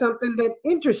 Is there something that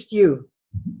interests you?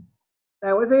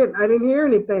 That was it. I didn't hear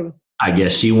anything. I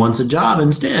guess she wants a job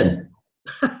instead.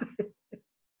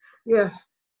 Yes.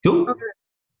 Cool. Okay.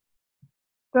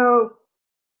 So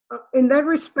in that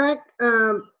respect,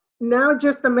 now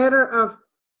just a matter of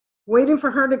waiting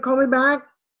for her to call me back.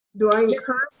 Do I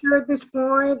encourage her at this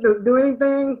point? Do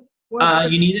anything?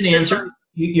 You need an answer.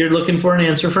 You're looking for an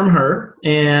answer from her.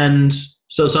 And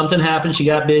so something happened. She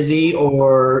got busy,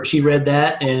 or she read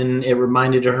that and it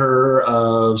reminded her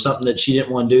of something that she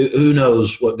didn't want to do. Who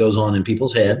knows what goes on in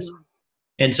people's heads.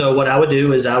 And so what I would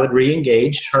do is I would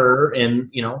re-engage her,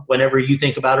 and, whenever you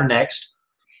think about her next,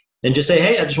 and just say,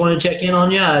 hey, I just wanted to check in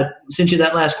on you. I sent you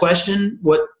that last question.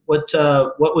 What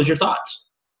was your thoughts?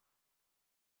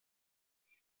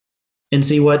 And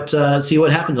see what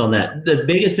happens on that. The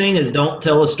biggest thing is don't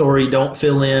tell a story, don't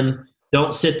fill in,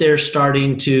 don't sit there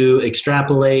starting to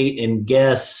extrapolate and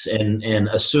guess and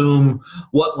assume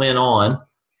what went on,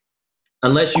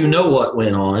 unless you know what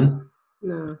went on.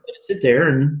 No. Sit there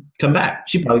and come back.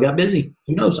 She probably got busy.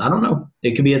 Who knows? I don't know.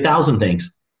 It could be 1,000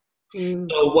 things.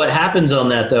 So what happens on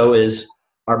that, though, is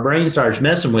our brain starts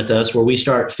messing with us, where we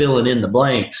start filling in the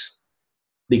blanks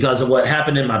because of what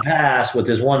happened in my past with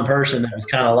this one person that was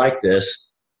kind of like this.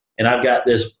 And I've got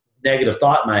this negative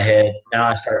thought in my head. Now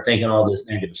I start thinking all this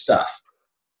negative stuff.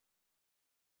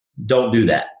 Don't do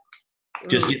that.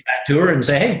 Just get back to her and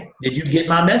say, hey, did you get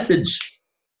my message?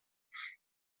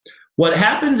 What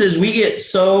happens is we get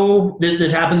so,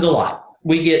 this happens a lot.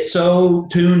 We get so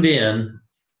tuned in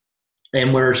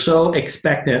and we're so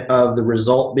expectant of the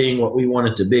result being what we want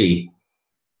it to be,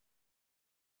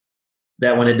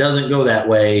 that when it doesn't go that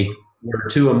way, we're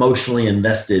too emotionally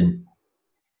invested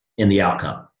in the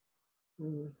outcome.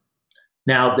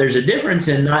 Now, there's a difference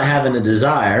in not having a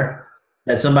desire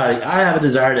that I have a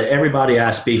desire that everybody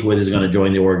I speak with is going to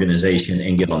join the organization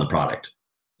and get on the product.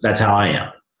 That's how I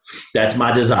am. That's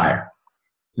my desire.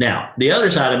 Now, the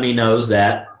other side of me knows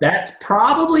that that's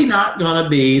probably not going to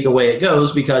be the way it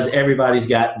goes, because everybody's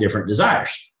got different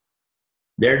desires.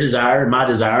 Their desire and my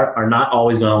desire are not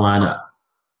always going to line up,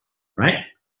 right?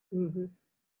 Mm-hmm.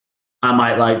 I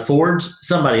might like Fords.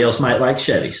 Somebody else might like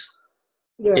Chevys.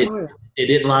 Yeah. It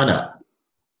didn't line up,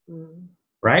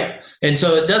 right? And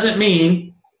so it doesn't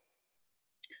mean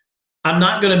I'm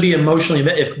not going to be emotionally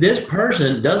invested. If this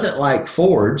person doesn't like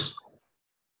Fords,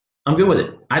 I'm good with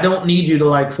it. I don't need you to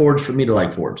like Fords for me to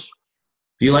like Fords.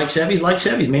 If you like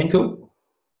Chevys, man, cool.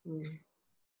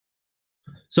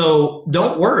 So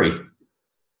don't worry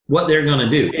what they're going to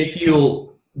do. If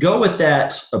you'll go with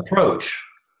that approach,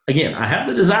 again, I have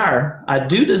the desire. I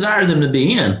do desire them to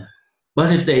be in,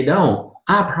 but if they don't,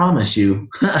 I promise you,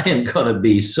 I am going to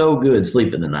be so good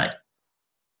sleeping tonight.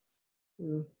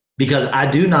 Because I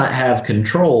do not have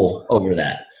control over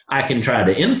that. I can try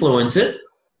to influence it.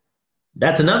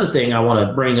 That's another thing I want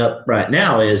to bring up right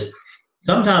now is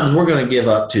sometimes we're going to give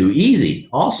up too easy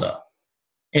also.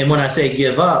 And when I say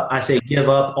give up, I say give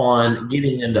up on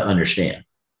getting them to understand.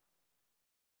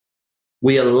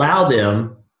 We allow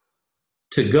them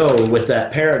to go with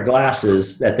that pair of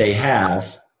glasses that they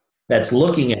have that's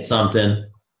looking at something,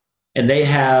 and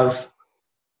they're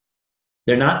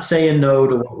not saying no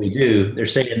to what we do. They're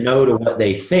saying no to what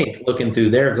they think, looking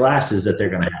through their glasses that they're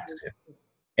going to have to do.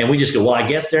 And we just go, well, I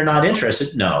guess they're not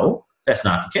interested. No, that's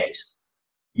not the case.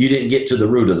 You didn't get to the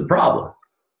root of the problem.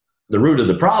 The root of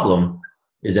the problem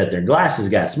is that their glasses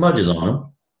got smudges on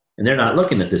them, and they're not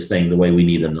looking at this thing the way we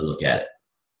need them to look at it.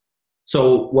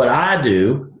 So what I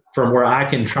do from where I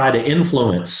can try to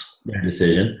influence their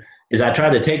decision is I try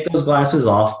to take those glasses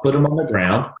off, put them on the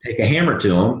ground, take a hammer to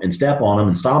them and step on them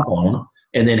and stomp on them,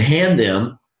 and then hand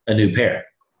them a new pair.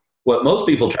 What most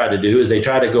people try to do is they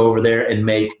try to go over there and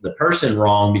make the person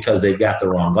wrong because they've got the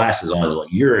wrong glasses on. Like,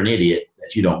 you're an idiot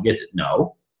that you don't get it.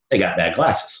 No, they got bad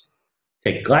glasses.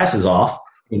 Take the glasses off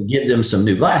and give them some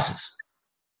new glasses.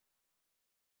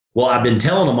 Well, I've been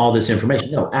telling them all this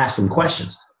information. No, ask them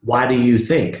questions. Why do you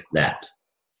think that?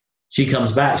 She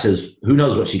comes back, says, who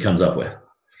knows what she comes up with.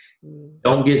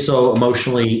 Don't get so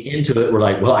emotionally into it. We're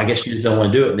like, well, I guess you just don't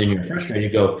want to do it. And then you're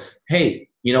frustrated. You go, hey,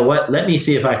 you know what? Let me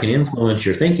see if I can influence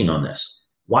your thinking on this.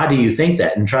 Why do you think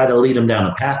that? And try to lead them down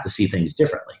a path to see things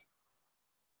differently.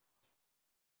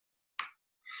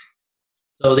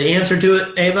 So the answer to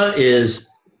it, Ava, is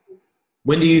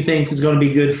when do you think it's going to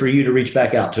be good for you to reach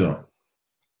back out to them?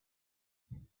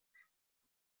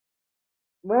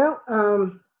 Well,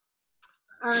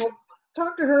 I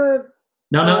talked to her.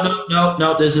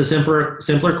 No. This is a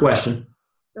simpler question.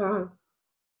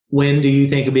 When do you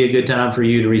think would be a good time for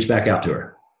you to reach back out to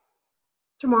her?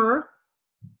 Tomorrow.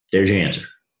 There's your answer.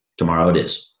 Tomorrow it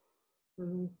is.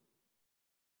 Mm-hmm.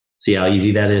 See how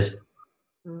easy that is?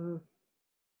 Mm-hmm.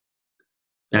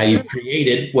 Now you've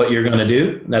created what you're going to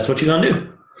do. That's what you're going to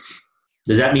do.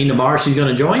 Does that mean tomorrow she's going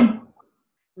to join?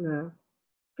 No.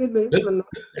 Could be.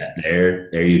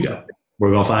 There you go. We're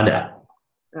going to find out.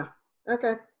 Yeah.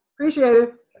 Okay. Appreciate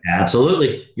it.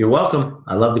 Absolutely. You're welcome.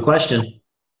 I love the question.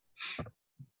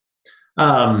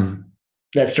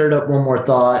 That stirred up one more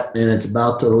thought, and it's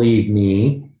about to leave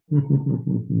me.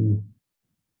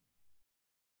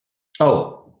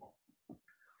 Oh,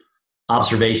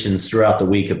 observations throughout the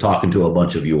week of talking to a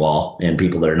bunch of you all and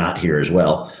people that are not here as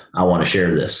well. I want to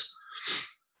share this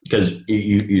because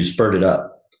you spurred it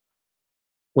up.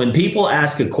 When people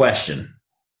ask a question,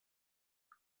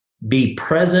 be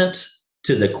present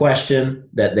to the question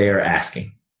that they are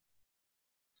asking.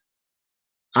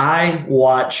 I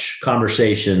watch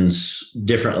conversations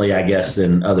differently, I guess,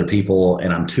 than other people,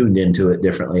 and I'm tuned into it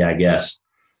differently, I guess.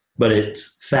 But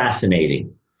it's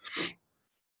fascinating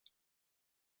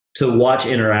to watch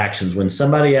interactions. When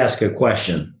somebody asks a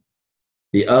question,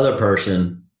 the other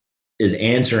person is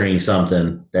answering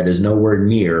something that is nowhere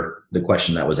near the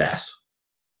question that was asked.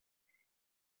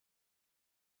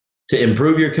 To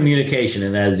improve your communication,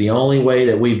 and that is the only way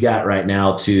that we've got right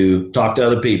now to talk to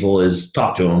other people is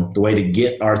talk to them. The way to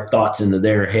get our thoughts into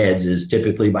their heads is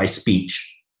typically by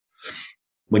speech.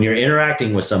 When you're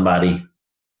interacting with somebody,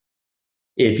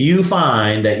 if you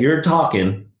find that you're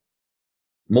talking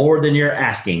more than you're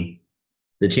asking,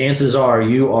 the chances are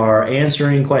you are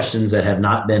answering questions that have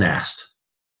not been asked.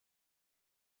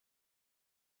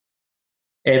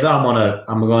 If I'm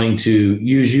going to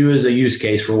use you as a use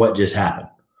case for what just happened.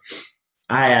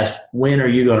 I asked, when are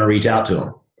you going to reach out to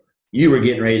them? You were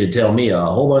getting ready to tell me a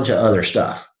whole bunch of other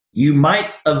stuff. You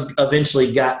might have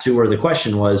eventually got to where the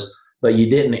question was, but you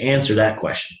didn't answer that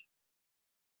question.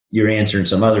 You're answering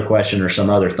some other question or some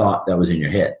other thought that was in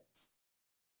your head.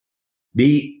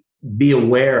 Be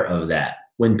aware of that.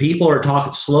 When people are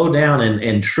talking, slow down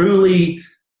and truly,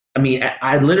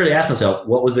 I literally asked myself,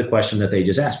 what was the question that they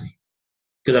just asked me?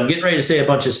 Because I'm getting ready to say a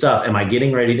bunch of stuff. Am I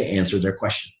getting ready to answer their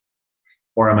question?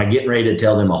 Or am I getting ready to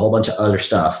tell them a whole bunch of other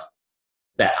stuff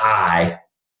that I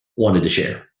wanted to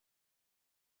share?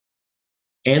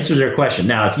 Answer their question.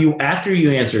 Now, after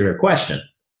you answer their question,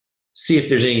 see if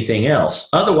there's anything else.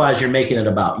 Otherwise, you're making it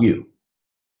about you.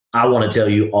 I want to tell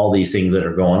you all these things that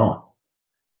are going on.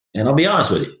 And I'll be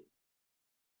honest with you.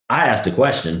 I asked a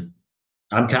question.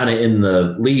 I'm kind of in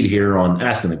the lead here on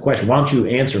asking the question. Why don't you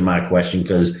answer my question?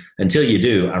 Because until you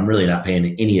do, I'm really not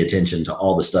paying any attention to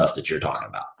all the stuff that you're talking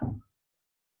about.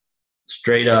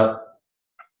 Straight up,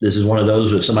 this is one of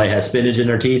those, if somebody has spinach in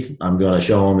their teeth, I'm going to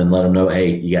show them and let them know,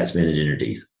 hey, you got spinach in your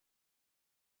teeth.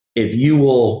 If you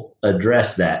will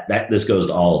address that this goes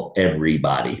to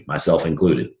everybody, myself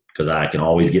included, because I can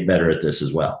always get better at this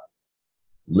as well.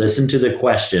 Listen to the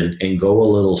question and go a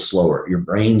little slower. Your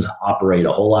brains operate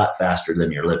a whole lot faster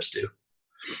than your lips do.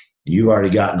 You've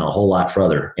already gotten a whole lot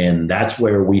further, and that's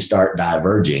where we start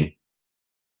diverging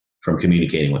from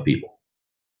communicating with people.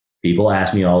 People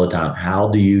ask me all the time, how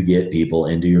do you get people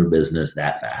into your business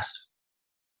that fast?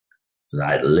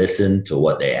 I listen to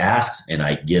what they asked and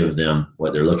I give them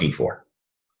what they're looking for.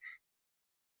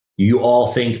 You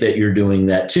all think that you're doing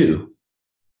that too.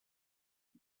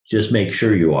 Just make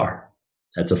sure you are.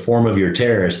 That's a form of your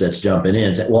terrorist that's jumping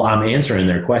in. Well, I'm answering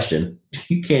their question.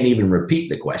 You can't even repeat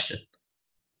the question.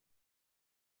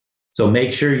 So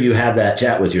make sure you have that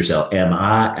chat with yourself. Am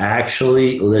I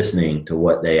actually listening to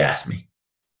what they asked me?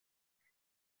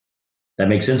 That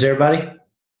makes sense, everybody?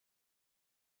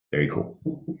 Very cool.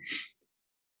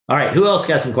 All right, who else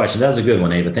got some questions? That was a good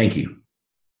one, Ava. Thank you.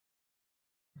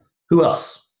 Who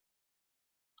else?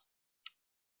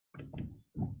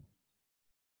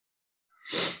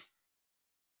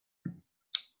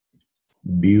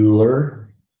 Bueller.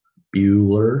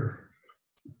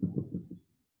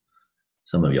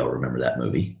 Some of y'all remember that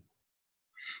movie.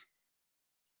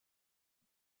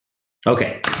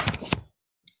 Okay.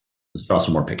 Let's draw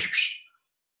some more pictures.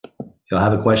 If y'all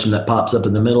have a question that pops up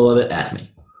in the middle of it, ask me.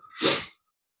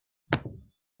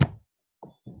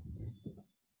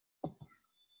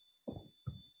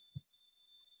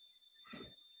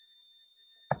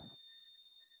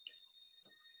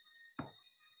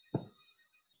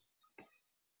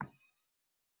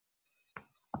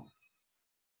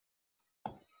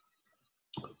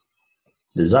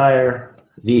 Desire,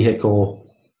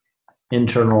 vehicle,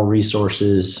 internal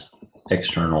resources,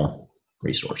 external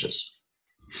resources.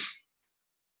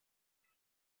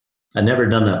 I've never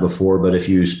done that before, but if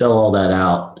you spell all that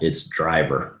out, it's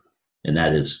driver. And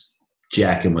that is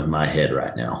jacking with my head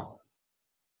right now.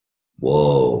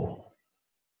 Whoa,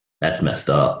 that's messed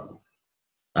up.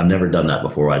 I've never done that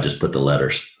before. I just put the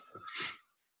letters.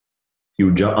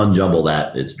 You unjumble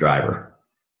that, it's driver.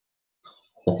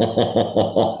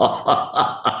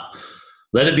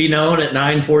 Let it be known at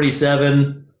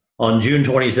 9:47 on June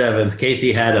 27th,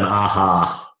 Casey had an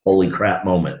aha. holy crap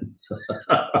moment.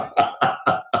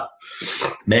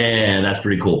 Man, that's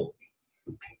pretty cool.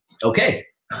 Okay.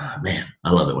 Man,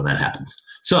 I love it when that happens.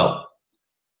 So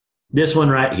this one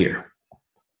right here.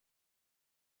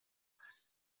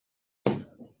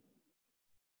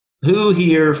 Who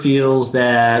here feels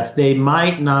that they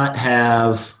might not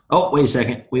have, oh, wait a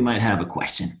second, we might have a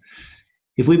question.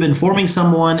 If we've been forming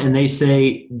someone and they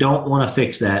say, don't want to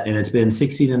fix that, and it's been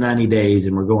 60 to 90 days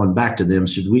and we're going back to them,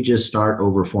 should we just start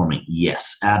over forming?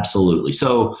 Yes, absolutely.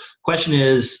 So question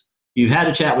is, you've had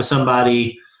a chat with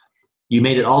somebody, you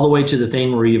made it all the way to the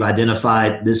thing where you've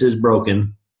identified this is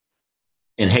broken,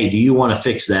 and hey, do you want to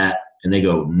fix that? And they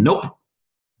go, nope,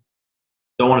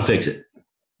 don't want to fix it.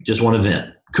 Just want to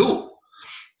vent. Cool.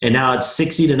 And now it's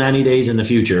 60 to 90 days in the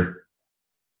future.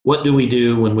 What do we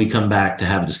do when we come back to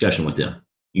have a discussion with them?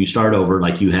 You start over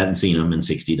like you hadn't seen them in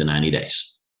 60 to 90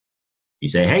 days. You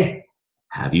say, hey,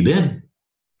 how have you been?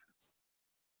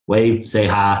 Wave, say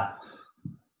hi,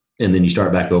 and then you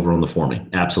start back over on the forming.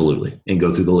 Absolutely. And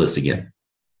go through the list again.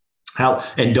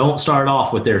 And don't start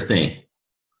off with their thing.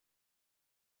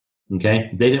 Okay?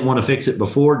 If they didn't want to fix it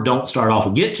before, don't start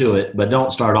off. Get to it, but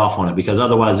don't start off on it, because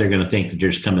otherwise they're going to think that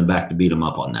you're just coming back to beat them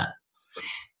up on that.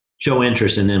 Show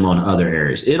interest in them on other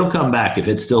areas. It'll come back. If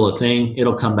it's still a thing,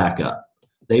 it'll come back up.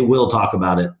 They will talk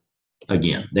about it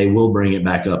again. They will bring it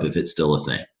back up if it's still a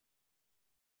thing.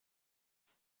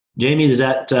 Jamie, does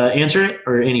that answer it,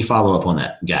 or any follow-up on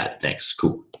that? Got it. Thanks.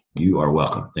 Cool. You are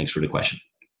welcome. Thanks for the question.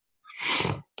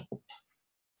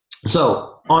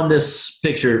 So on this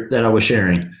picture that I was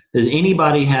sharing, does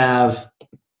anybody have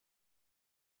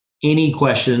any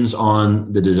questions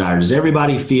on the desire? Does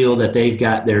everybody feel that they've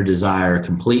got their desire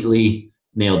completely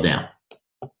nailed down?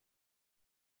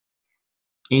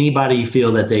 Anybody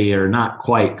feel that they are not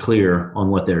quite clear on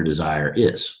what their desire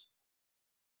is?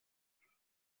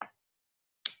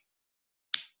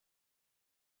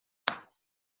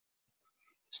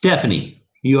 Stephanie,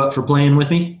 you up for playing with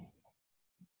me?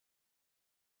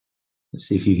 Let's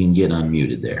see if you can get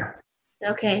unmuted there.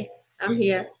 Okay, I'm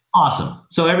here. Awesome.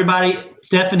 So everybody,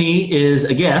 Stephanie is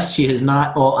a guest. She has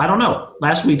not, well, I don't know.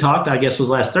 Last we talked, I guess was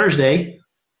last Thursday.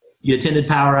 You attended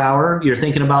Power Hour. You're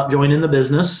thinking about joining the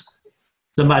business.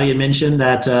 Somebody had mentioned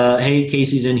that, hey,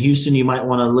 Casey's in Houston. You might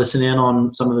want to listen in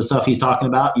on some of the stuff he's talking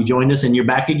about. You joined us and you're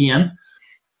back again.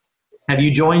 Have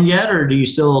you joined yet, or do you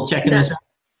still checking this out?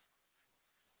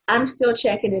 I'm still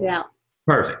checking it out.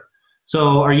 Perfect.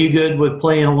 So are you good with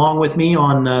playing along with me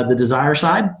on the desire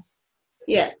side?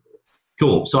 Yes.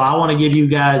 Cool. So I want to give you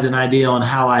guys an idea on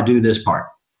how I do this part.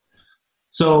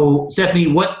 So Stephanie,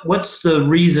 what's the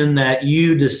reason that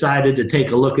you decided to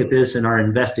take a look at this and are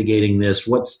investigating this?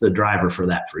 What's the driver for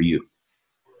that for you?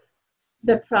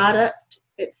 The product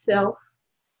itself,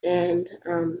 and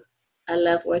I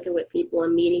love working with people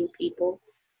and meeting people,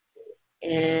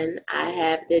 and I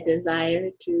have the desire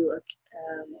to,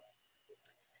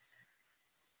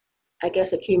 I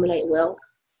guess, accumulate wealth.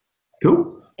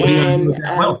 Cool. What are you going to do with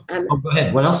that wealth? Go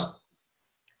ahead. What else?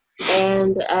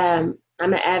 And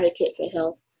I'm an advocate for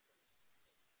health.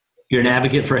 You're an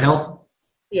advocate for health?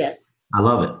 Yes. I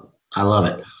love it. I love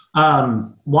it.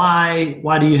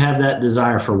 Why do you have that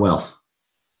desire for wealth?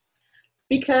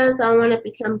 Because I want to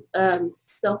become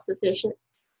self-sufficient.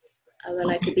 I would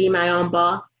like to be my own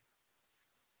boss.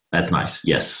 That's nice.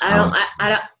 Yes. I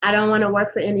don't want to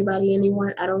work for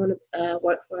anyone. I don't want to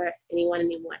work for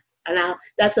anyone. And now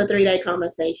that's a 3-day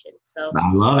conversation. So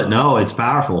I love it. No, it's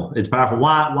powerful. It's powerful.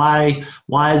 Why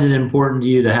is it important to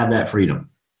you to have that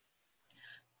freedom?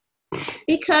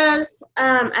 Because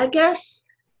I guess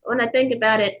when I think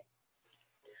about it,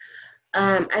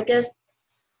 when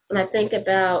I think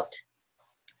about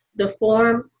the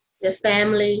form, the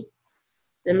family,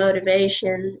 the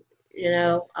motivation,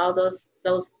 all those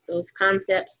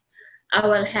concepts, I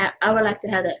would like to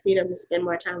have that freedom to spend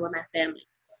more time with my family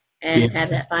and have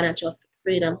that financial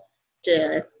freedom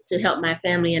to help my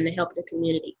family and to help the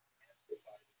community.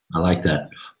 I like that.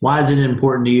 Why is it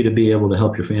important to you to be able to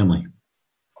help your family?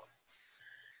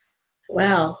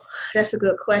 Wow, that's a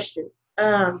good question.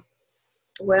 I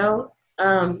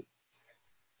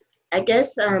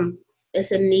guess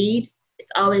it's a need.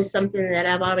 It's always something that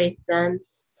I've always done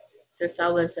since I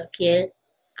was a kid.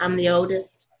 I'm the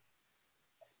oldest.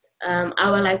 I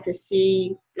would like to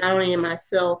see, not only in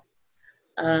myself,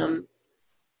 when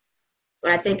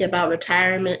I think about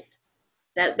retirement,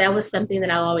 that was something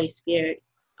that I always feared.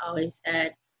 I always had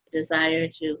a desire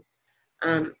to.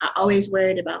 I always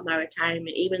worried about my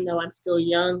retirement, even though I'm still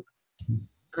young.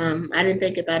 I didn't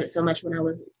think about it so much when I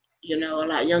was, a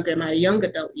lot younger in my young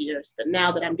adult years. But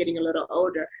now that I'm getting a little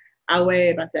older, I worry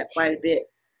about that quite a bit.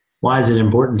 Why is it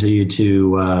important to you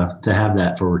to have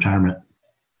that for retirement?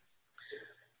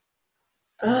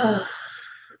 Well,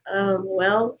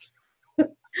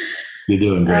 You're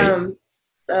doing great.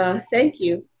 thank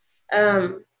you.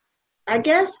 I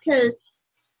guess because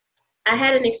I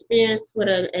had an experience with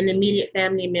an immediate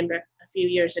family member a few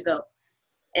years ago,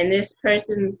 and this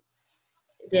person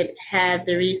didn't have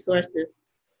the resources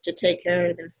to take care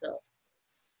of themselves.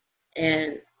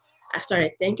 And I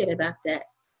started thinking about that,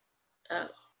 uh,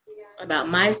 about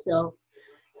myself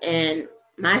and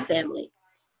my family,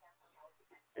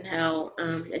 and how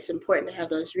it's important to have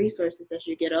those resources as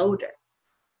you get older.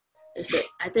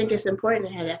 I think it's important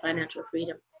to have that financial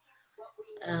freedom,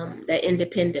 that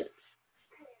independence.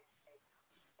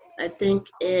 I think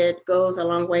it goes a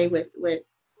long way with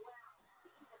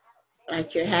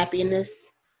like your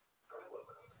happiness,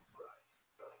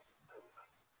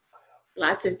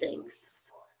 lots of things.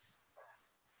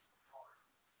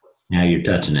 Now you're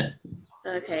touching it.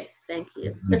 Okay, thank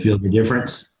you. You feel the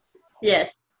difference?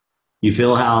 Yes, You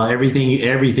feel how everything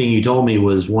you told me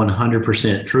was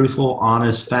 100% truthful,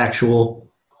 honest,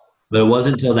 factual, but it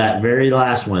wasn't until that very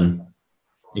last one,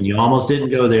 and you almost didn't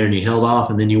go there, and you held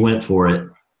off, and then you went for it.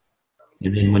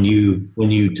 And then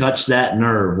when you touch that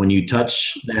nerve, when you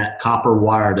touch that copper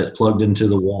wire that's plugged into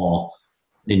the wall,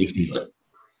 then you feel it,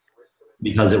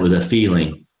 because it was a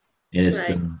feeling, and it's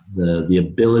right, the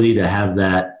ability to have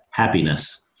that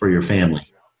happiness for your family.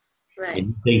 right,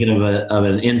 And thinking of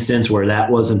an instance where that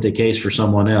wasn't the case for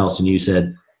someone else, and you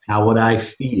said, how would I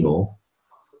feel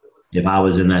if I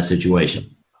was in that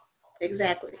situation?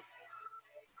 exactly.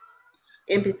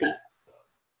 Empathy.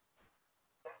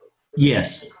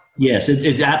 Yes, yes,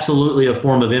 it's absolutely a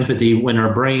form of empathy when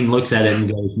our brain looks at it and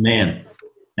goes, man,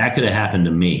 that could have happened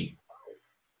to me.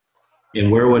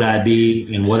 And where would I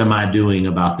be, and what am I doing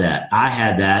about that? I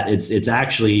had that. It's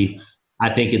actually,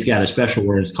 I think it's got a special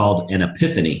word. It's called an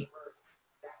epiphany.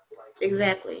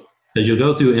 Exactly. Because you'll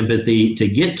go through empathy to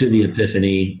get to the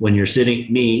epiphany when you're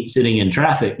sitting in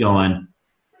traffic going,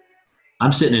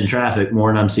 I'm sitting in traffic more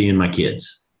than I'm seeing my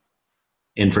kids.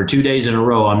 And for 2 days in a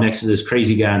row, I'm next to this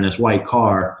crazy guy in this white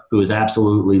car who is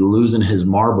absolutely losing his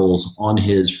marbles on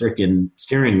his freaking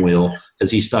steering wheel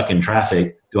because he's stuck in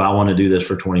traffic. Do I want to do this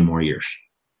for 20 more years?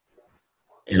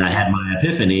 And I had my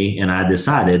epiphany, and I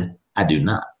decided I do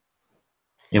not.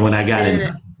 And when I got in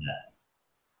touch with that,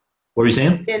 what were you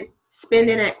saying?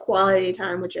 Spending that quality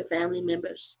time with your family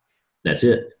members. That's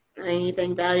it. Not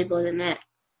anything valuable than that.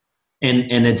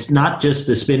 And it's not just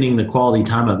the spending the quality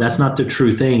time of, that's not the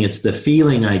true thing. It's the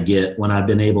feeling I get when I've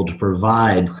been able to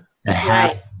provide the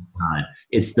happy time.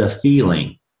 It's the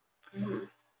feeling. Mm-hmm.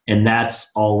 And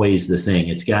that's always the thing.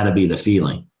 It's got to be the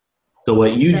feeling. So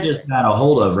what you just got a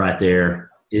hold of right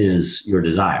there is your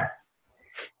desire.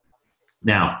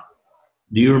 Now,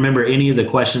 do you remember any of the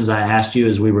questions I asked you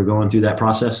as we were going through that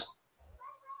process?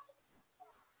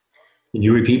 Can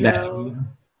you repeat back?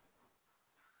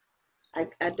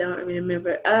 I don't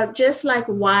remember. Just like,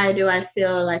 why do I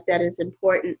feel like that is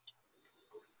important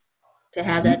to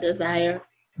have that desire?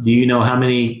 Do you know how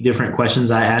many different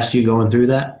questions I asked you going through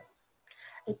that?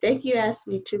 I think you asked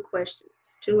me 2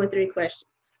 or 3 questions.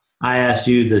 I asked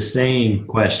you the same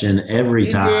question every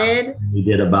time. You did? You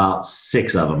did about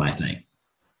 6 of them, I think.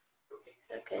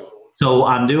 Okay. So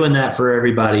I'm doing that for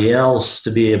everybody else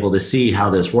to be able to see how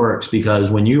this works,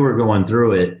 because when you were going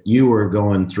through it, you were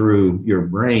going through your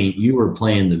brain. You were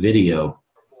playing the video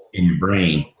in your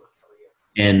brain.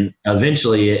 And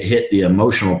eventually it hit the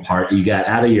emotional part. You got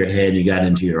out of your head, you got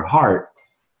into your heart.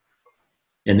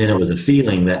 And then it was a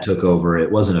feeling that took over.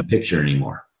 It wasn't a picture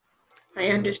anymore. I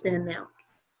understand now.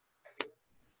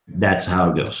 That's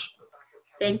how it goes.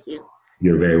 Thank you.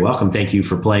 You're very welcome. Thank you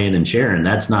for playing and sharing.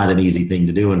 That's not an easy thing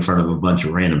to do in front of a bunch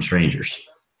of random strangers.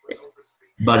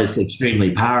 But it's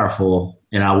extremely powerful,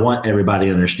 and I want everybody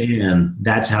to understand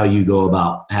that's how you go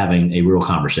about having a real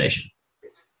conversation.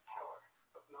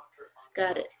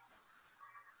 Got it.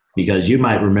 Because you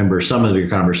might remember some of your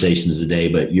conversations today,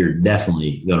 but you're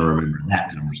definitely going to remember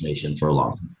that conversation for a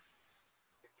long time.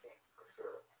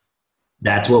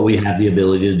 That's what we have the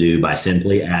ability to do by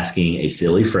simply asking a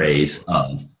silly phrase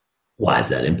of, why is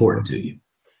that important to you?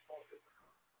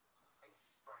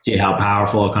 See how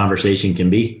powerful a conversation can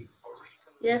be?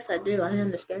 Yes, I do. I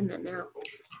understand that now.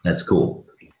 That's cool.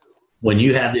 When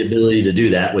you have the ability to do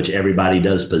that, which everybody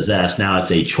does possess, now it's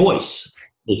a choice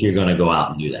if you're going to go out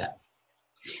and do that.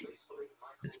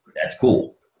 That's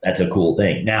cool. That's a cool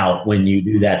thing. Now, when you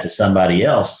do that to somebody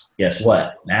else, guess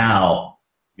what? Now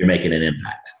you're making an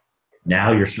impact.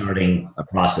 Now you're starting a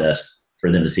process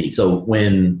for them to see. So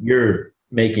when you're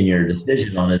making your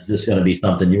decision on, is this going to be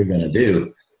something you're going to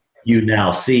do? you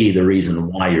now see the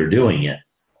reason why you're doing it.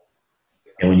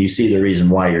 And when you see the reason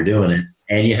why you're doing it,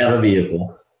 and you have a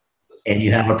vehicle, and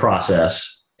you have a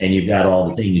process, and you've got all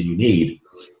the things you need,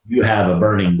 you have a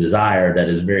burning desire that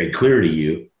is very clear to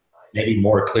you, maybe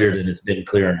more clear than it's been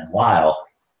clear in a while,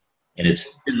 and it's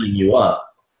filling you up.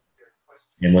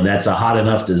 And when that's a hot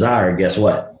enough desire, guess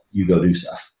what? You go do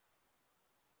stuff.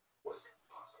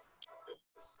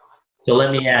 So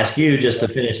let me ask you, just to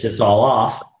finish this all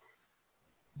off,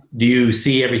 do you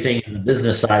see everything in the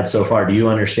business side so far? Do you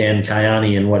understand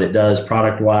Kyani and what it does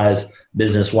product-wise,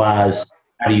 business-wise?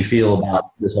 How do you feel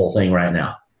about this whole thing right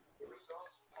now?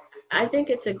 I think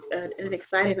it's an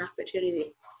exciting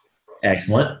opportunity.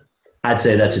 Excellent. I'd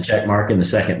say that's a check mark in the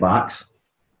second box.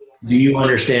 Do you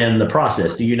understand the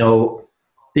process? Do you know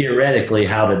theoretically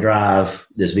how to drive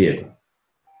this vehicle?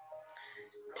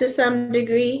 To some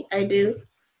degree, I do.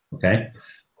 Okay.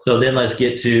 So then let's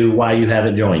get to why you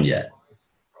haven't joined yet.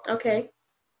 Okay.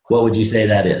 What would you say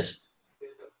that is?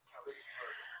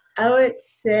 I would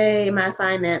say my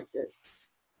finances.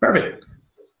 Perfect.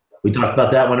 We talked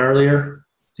about that one earlier.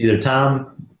 It's either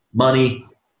time, money.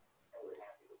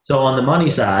 So on the money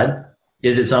side,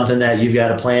 is it something that you've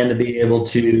got a plan to be able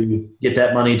to get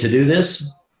that money to do this?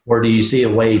 Or do you see a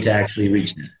way to actually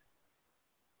reach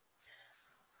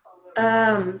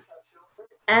that?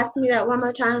 Ask me that one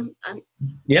more time.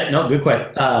 Yeah, no, good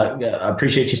question. I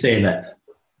appreciate you saying that.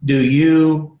 Do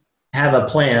you have a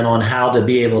plan on how to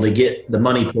be able to get the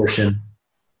money portion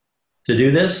to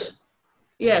do this?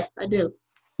 Yes, I do.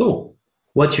 Cool.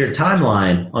 What's your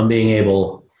timeline on being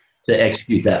able to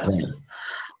execute that plan?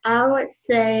 I would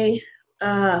say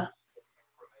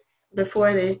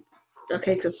before the,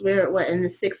 okay, because we're in the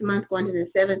 6th month, going to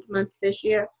the 7th month this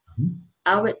year. Mm-hmm.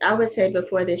 I would say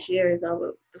before this year is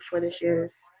over, before this year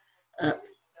is up.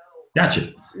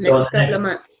 Gotcha. Next couple of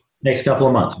months. Next couple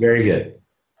of months. Very good.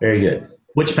 Very good.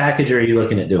 Which package are you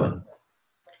looking at doing?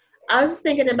 I was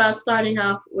thinking about starting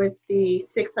off with the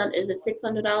 600. Is it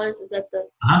 $600? Is that the?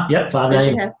 Yep.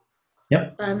 $599.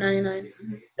 Yep. $599.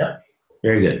 Mm-hmm. Yep.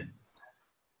 Very good.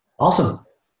 Awesome.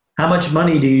 How much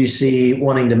money do you see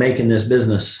wanting to make in this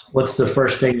business? What's the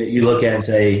first thing that you look at and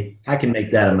say, I can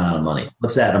make that amount of money?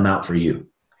 What's that amount for you?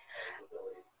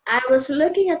 I was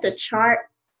looking at the chart,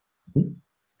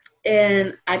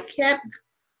 and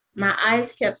my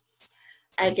eyes kept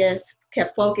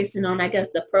focusing on,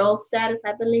 the pearl status,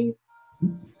 I believe.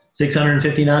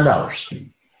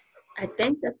 $659. I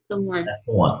think that's the one. That's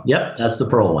the one. Yep, that's the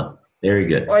pearl one. Very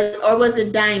good. Or was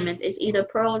it diamond? It's either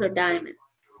pearl or diamond.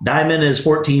 Diamond is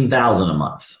 $14,000 a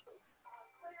month.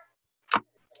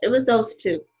 It was those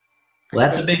two. Well,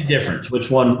 that's a big difference.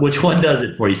 Which one does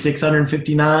it for you?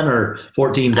 $659 or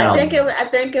 $14,000? I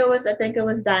think it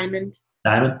was diamond.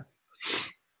 Diamond?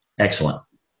 Excellent.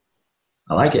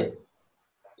 I like it.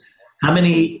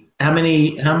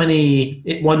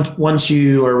 Once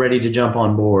you are ready to jump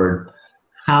on board,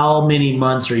 how many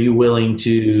months are you willing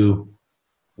to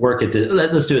work at this?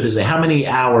 Let's do it this way. How many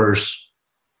hours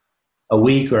a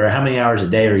week or how many hours a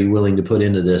day are you willing to put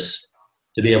into this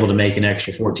to be able to make an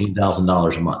extra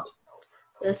 $14,000 a month?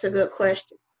 That's a good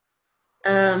question.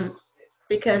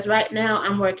 Because right now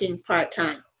I'm working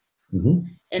part-time. Mm-hmm.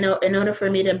 In order for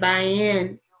me to buy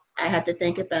in, I have to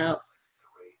think about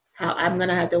how I'm going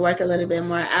to have to work a little bit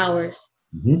more hours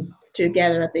to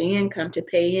gather up the income to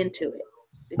pay into it.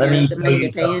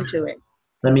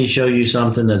 Let me show you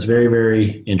something that's very,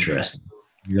 very interesting.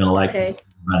 You're going to like it.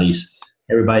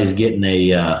 Everybody's getting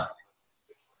an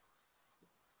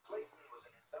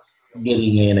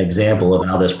example of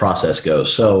how this process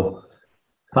goes. So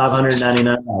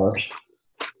 $599.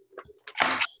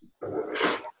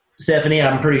 Stephanie,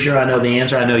 I'm pretty sure I know the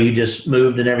answer. I know you just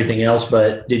moved and everything else,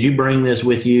 but did you bring this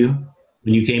with you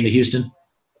when you came to Houston?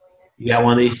 You got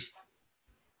one of these?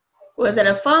 Was it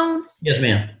a phone? Yes,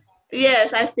 ma'am.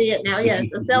 Yes, I see it now. Yes,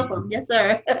 a cell phone. Yes,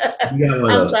 sir.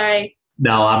 I'm sorry.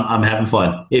 No, I'm having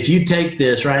fun. If you take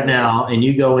this right now and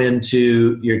you go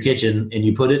into your kitchen and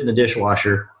you put it in the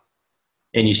dishwasher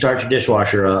and you start your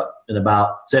dishwasher up in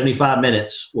about 75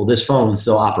 minutes, will this phone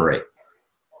still operate?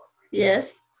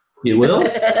 Yes. It will? You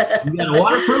got a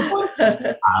waterproof one?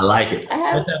 I like it.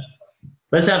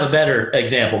 Let's have a better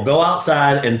example. Go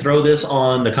outside and throw this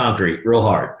on the concrete real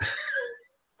hard.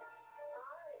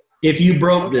 If you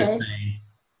broke this thing,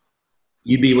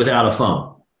 you'd be without a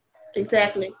phone.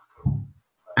 Exactly.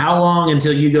 How long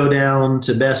until you go down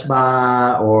to Best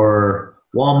Buy or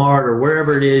Walmart or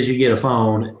wherever it is you get a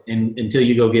phone and until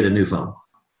you go get a new phone?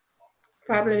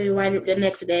 Probably right the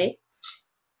next day.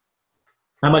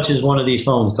 How much does one of these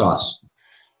phones cost?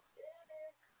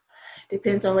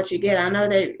 Depends on what you get. I know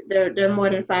they're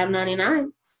more than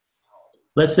 $599.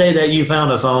 Let's say that you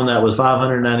found a phone that was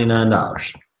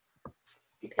 $599.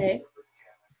 Okay.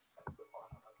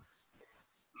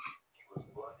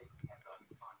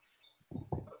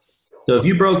 So if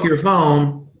you broke your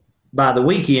phone by the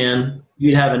weekend,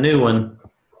 you'd have a new one.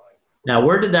 Now,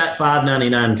 where did that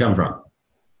 $599 come from?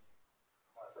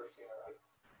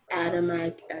 Out of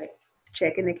my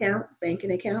checking account,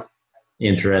 banking account.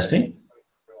 Interesting.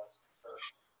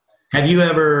 Have you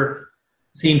ever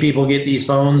seen people get these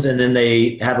phones and then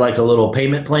they have like a little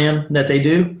payment plan that they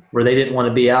do where they didn't want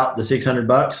to be out the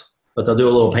 $600, but they'll do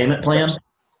a little payment plan?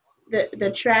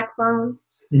 The track phone.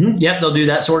 Yep, they'll do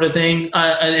that sort of thing.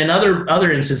 And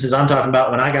other instances I'm talking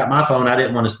about, when I got my phone, I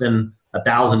didn't want to spend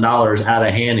 $1,000 out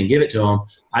of hand and give it to them.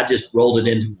 I just rolled it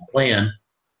into a plan,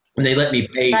 and they let me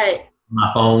pay my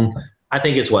phone. I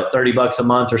think it's what, $30 a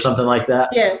month or something like that.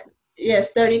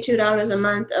 Yes, $32 a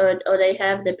month, or they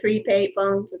have the prepaid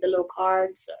phones with the little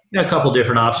cards. A couple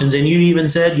different options, and you even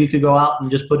said you could go out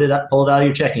and just pull it out of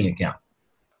your checking account.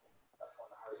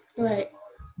 Right.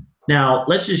 Now,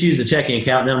 let's just use the checking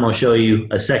account, and then I'm going to show you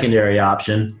a secondary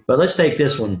option. But let's take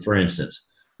this one, for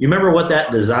instance. You remember what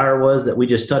that desire was that we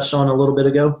just touched on a little bit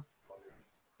ago?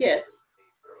 Yes.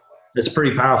 It's a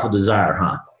pretty powerful desire,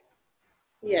 huh?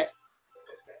 Yes.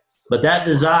 But that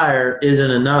desire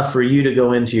isn't enough for you to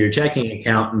go into your checking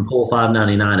account and pull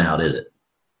 $599 out, is it?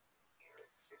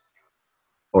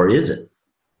 Or is it?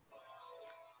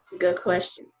 Good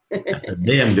question. That's a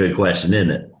damn good question,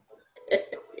 isn't it?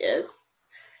 Yes.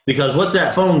 Because what's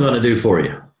that phone going to do for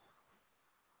you?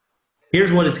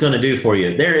 Here's what it's going to do for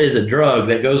you. There is a drug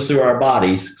that goes through our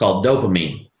bodies called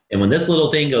dopamine. And when this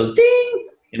little thing goes ding,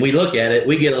 and we look at it,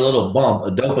 we get a little bump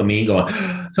of dopamine going,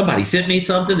 somebody sent me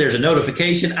something. There's a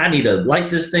notification. I need to light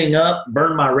this thing up,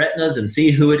 burn my retinas, and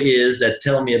see who it is that's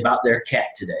telling me about their cat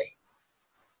today.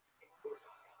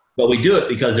 But we do it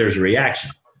because there's a reaction.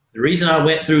 The reason I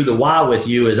went through the why with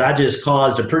you is I just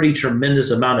caused a pretty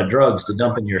tremendous amount of drugs to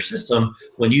dump in your system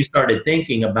when you started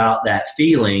thinking about that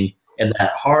feeling and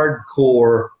that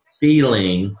hardcore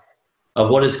feeling of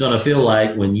what it's going to feel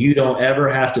like when you don't ever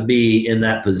have to be in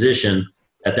that position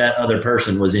that that other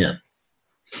person was in.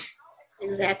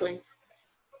 Exactly.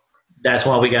 That's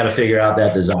why we got to figure out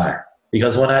that desire.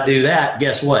 Because when I do that,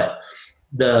 guess what?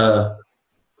 The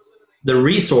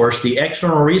resource, the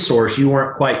external resource you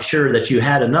weren't quite sure that you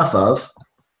had enough of,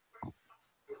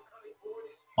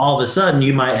 all of a sudden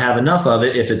you might have enough of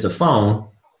it if it's a phone.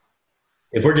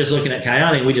 If we're just looking at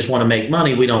Kionic, we just want to make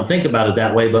money. We don't think about it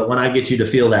that way. But when I get you to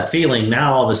feel that feeling,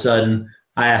 now all of a sudden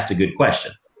I asked a good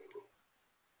question.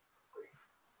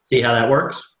 See how that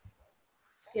works?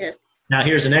 Yes. Now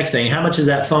here's the next thing. How much is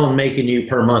that phone making you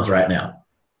per month right now?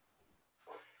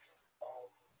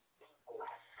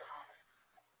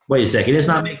 Wait a second. It's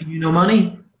not making you no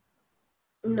money?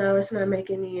 No, it's not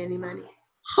making me any money.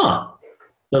 Huh.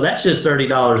 So that's just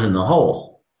 $30 in the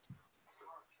hole.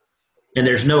 And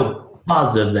there's no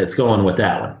positive that's going with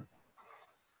that one.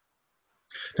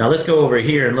 Now let's go over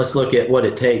here and let's look at what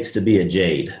it takes to be a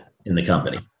Jade in the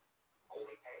company.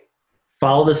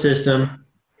 Follow the system,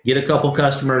 get a couple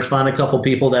customers, find a couple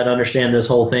people that understand this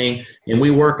whole thing, and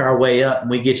we work our way up and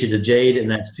we get you to Jade, and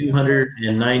that's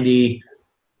 $298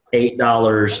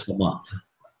 a month.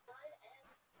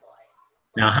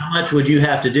 Now, how much would you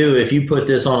have to do if you put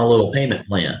this on a little payment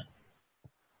plan?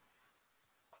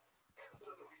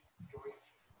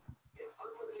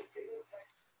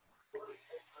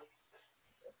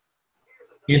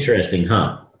 Interesting,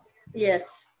 huh? Yes.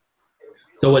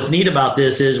 So what's neat about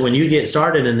this is when you get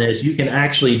started in this, you can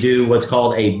actually do what's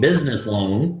called a business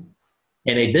loan.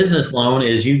 And a business loan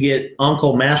is you get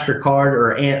Uncle MasterCard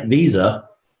or Aunt Visa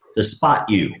to spot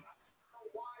you.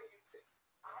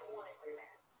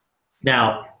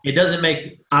 Now, it doesn't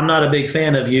make, I'm not a big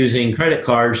fan of using credit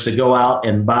cards to go out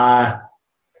and buy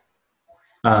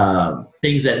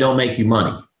things that don't make you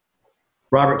money.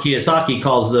 Robert Kiyosaki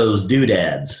calls those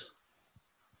doodads.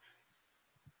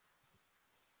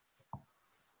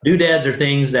 Doodads are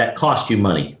things that cost you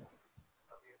money.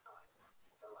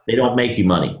 They don't make you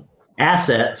money.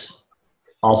 Assets,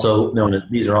 also known as,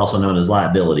 these are also known as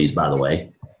liabilities, by the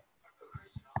way.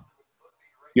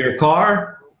 Your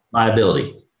car,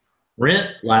 liability.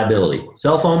 Rent, liability.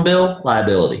 Cell phone bill,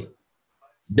 liability.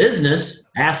 Business,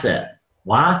 asset.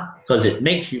 Why? Because it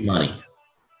makes you money.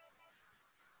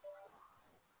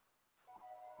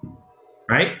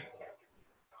 Right?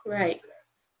 Right.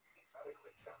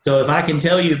 So if I can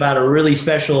tell you about a really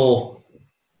special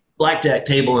blackjack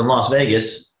table in Las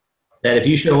Vegas, that if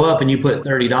you show up and you put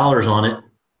 $30 on it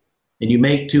and you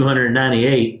make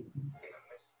 $298,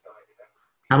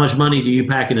 how much money do you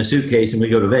pack in a suitcase and we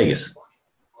go to Vegas?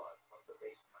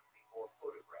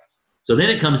 So then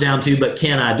it comes down to, but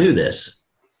can I do this?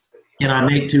 Can I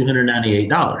make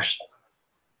 $298?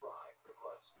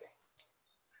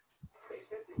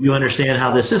 You understand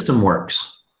how the system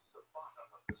works.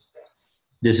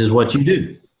 This is what you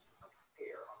do.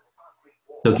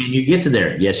 So can you get to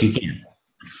there? Yes, you can.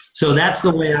 So that's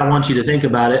the way I want you to think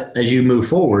about it as you move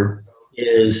forward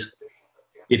is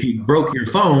if you broke your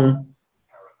phone,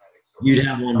 you'd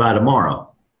have one by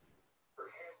tomorrow.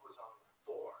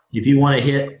 If you want to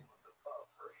hit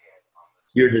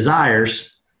your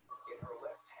desires,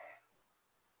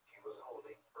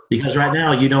 because right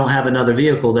now you don't have another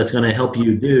vehicle that's going to help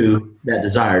you do that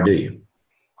desire, do you?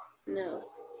 No.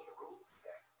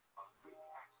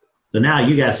 So now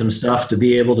you got some stuff to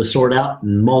be able to sort out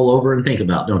and mull over and think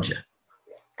about, don't you?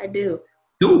 I do.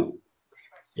 Cool.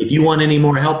 If you want any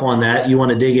more help on that, you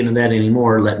want to dig into that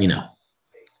anymore, let me know.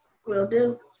 Will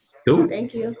do. Cool.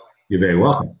 Thank you. You're very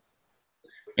welcome.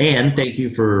 And thank you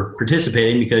for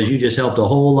participating because you just helped a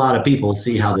whole lot of people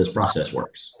see how this process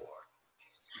works.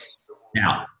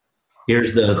 Now,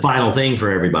 here's the final thing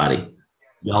for everybody.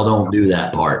 Y'all don't do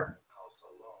that part.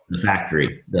 The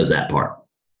factory does that part.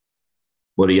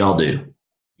 What do y'all do?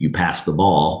 You pass the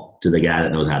ball to the guy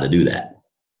that knows how to do that,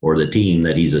 or the team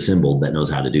that he's assembled that knows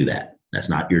how to do that. That's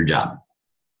not your job.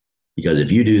 Because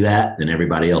if you do that, then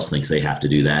everybody else thinks they have to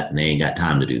do that, and they ain't got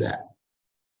time to do that.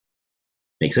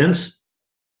 Make sense?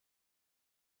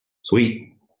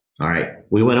 Sweet. All right.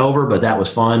 We went over, but that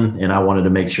was fun, and I wanted to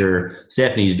make sure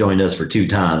Stephanie's joined us for 2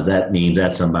 times. That means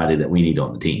that's somebody that we need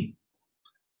on the team.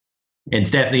 And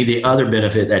Stephanie, the other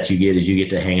benefit that you get is you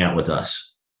get to hang out with us.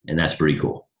 And that's pretty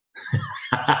cool.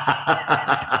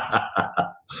 I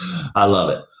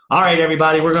love it. All right,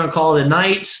 everybody, we're going to call it a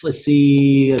night. Let's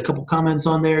see a couple comments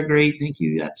on there. Great. Thank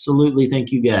you. Absolutely.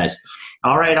 Thank you, guys.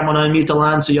 All right, I'm going to unmute the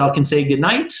line so y'all can say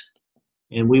goodnight.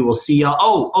 And we will see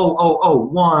y'all.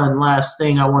 One last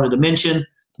thing I wanted to mention.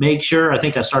 Make sure, I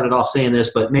think I started off saying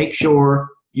this, but make sure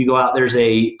you go out. There's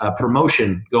a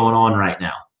promotion going on right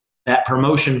now. That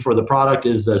promotion for the product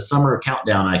is the summer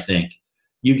countdown, I think.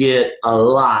 You get a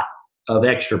lot of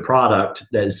extra product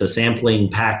that it's a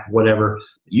sampling pack, whatever.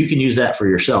 You can use that for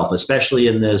yourself, especially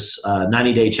in this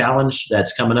 90-day challenge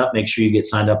that's coming up. Make sure you get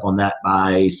signed up on that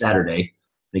by Saturday.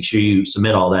 Make sure you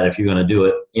submit all that if you're going to do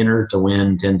it. Enter to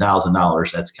win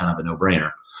 $10,000. That's kind of a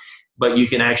no-brainer. But you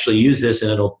can actually use this, and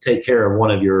it'll take care of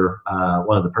one of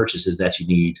the purchases that you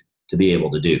need to be able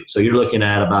to do. So you're looking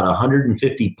at about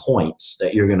 150 points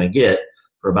that you're going to get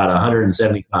for about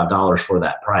 $175 for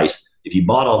that price. If you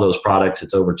bought all those products,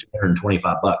 it's over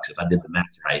 $225 if I did the math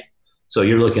right. So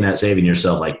you're looking at saving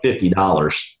yourself like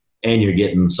 $50, and you're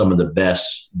getting some of the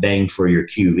best bang for your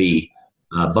QV,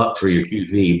 buck for your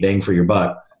QV, bang for your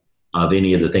buck of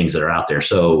any of the things that are out there.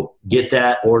 So get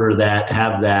that, order that,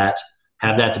 have that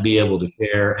to be able to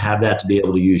share, have that to be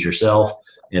able to use yourself,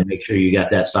 and make sure you got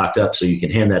that stocked up so you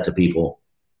can hand that to people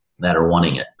that are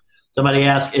wanting it. Somebody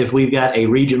asked if we've got a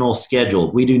regional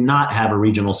scheduled. We do not have a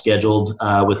regional scheduled.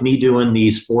 With me doing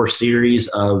these 4 series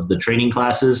of the training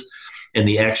classes and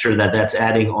the extra that's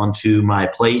adding onto my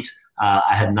plate,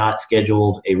 I have not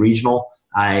scheduled a regional.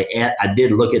 I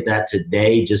did look at that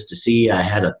today just to see. I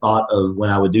had a thought of when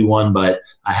I would do one, but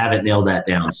I haven't nailed that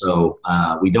down. So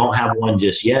we don't have one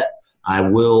just yet. I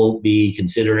will be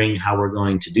considering how we're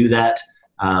going to do that,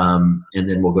 and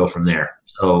then we'll go from there.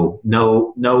 So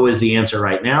no is the answer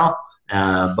right now,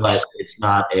 but it's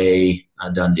not a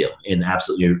done deal. And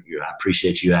absolutely, I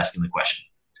appreciate you asking the question.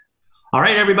 All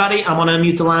right, everybody, I'm going to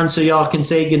unmute the line so y'all can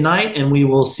say goodnight, and we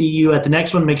will see you at the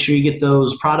next one. Make sure you get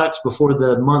those products before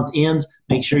the month ends.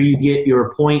 Make sure you get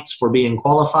your points for being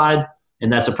qualified,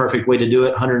 and that's a perfect way to do it.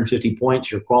 150 points,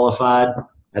 you're qualified.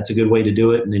 That's a good way to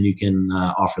do it, and then you can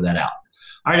offer that out.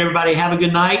 All right, everybody, have a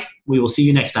good night. We will see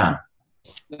you next time.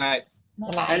 Good night.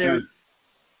 Good night.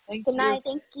 Good night.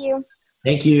 Thank you.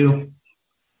 Thank you.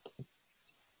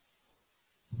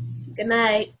 Good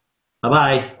night.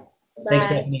 Bye-bye. Bye. Thanks,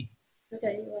 Stephanie.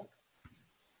 Okay, you're welcome.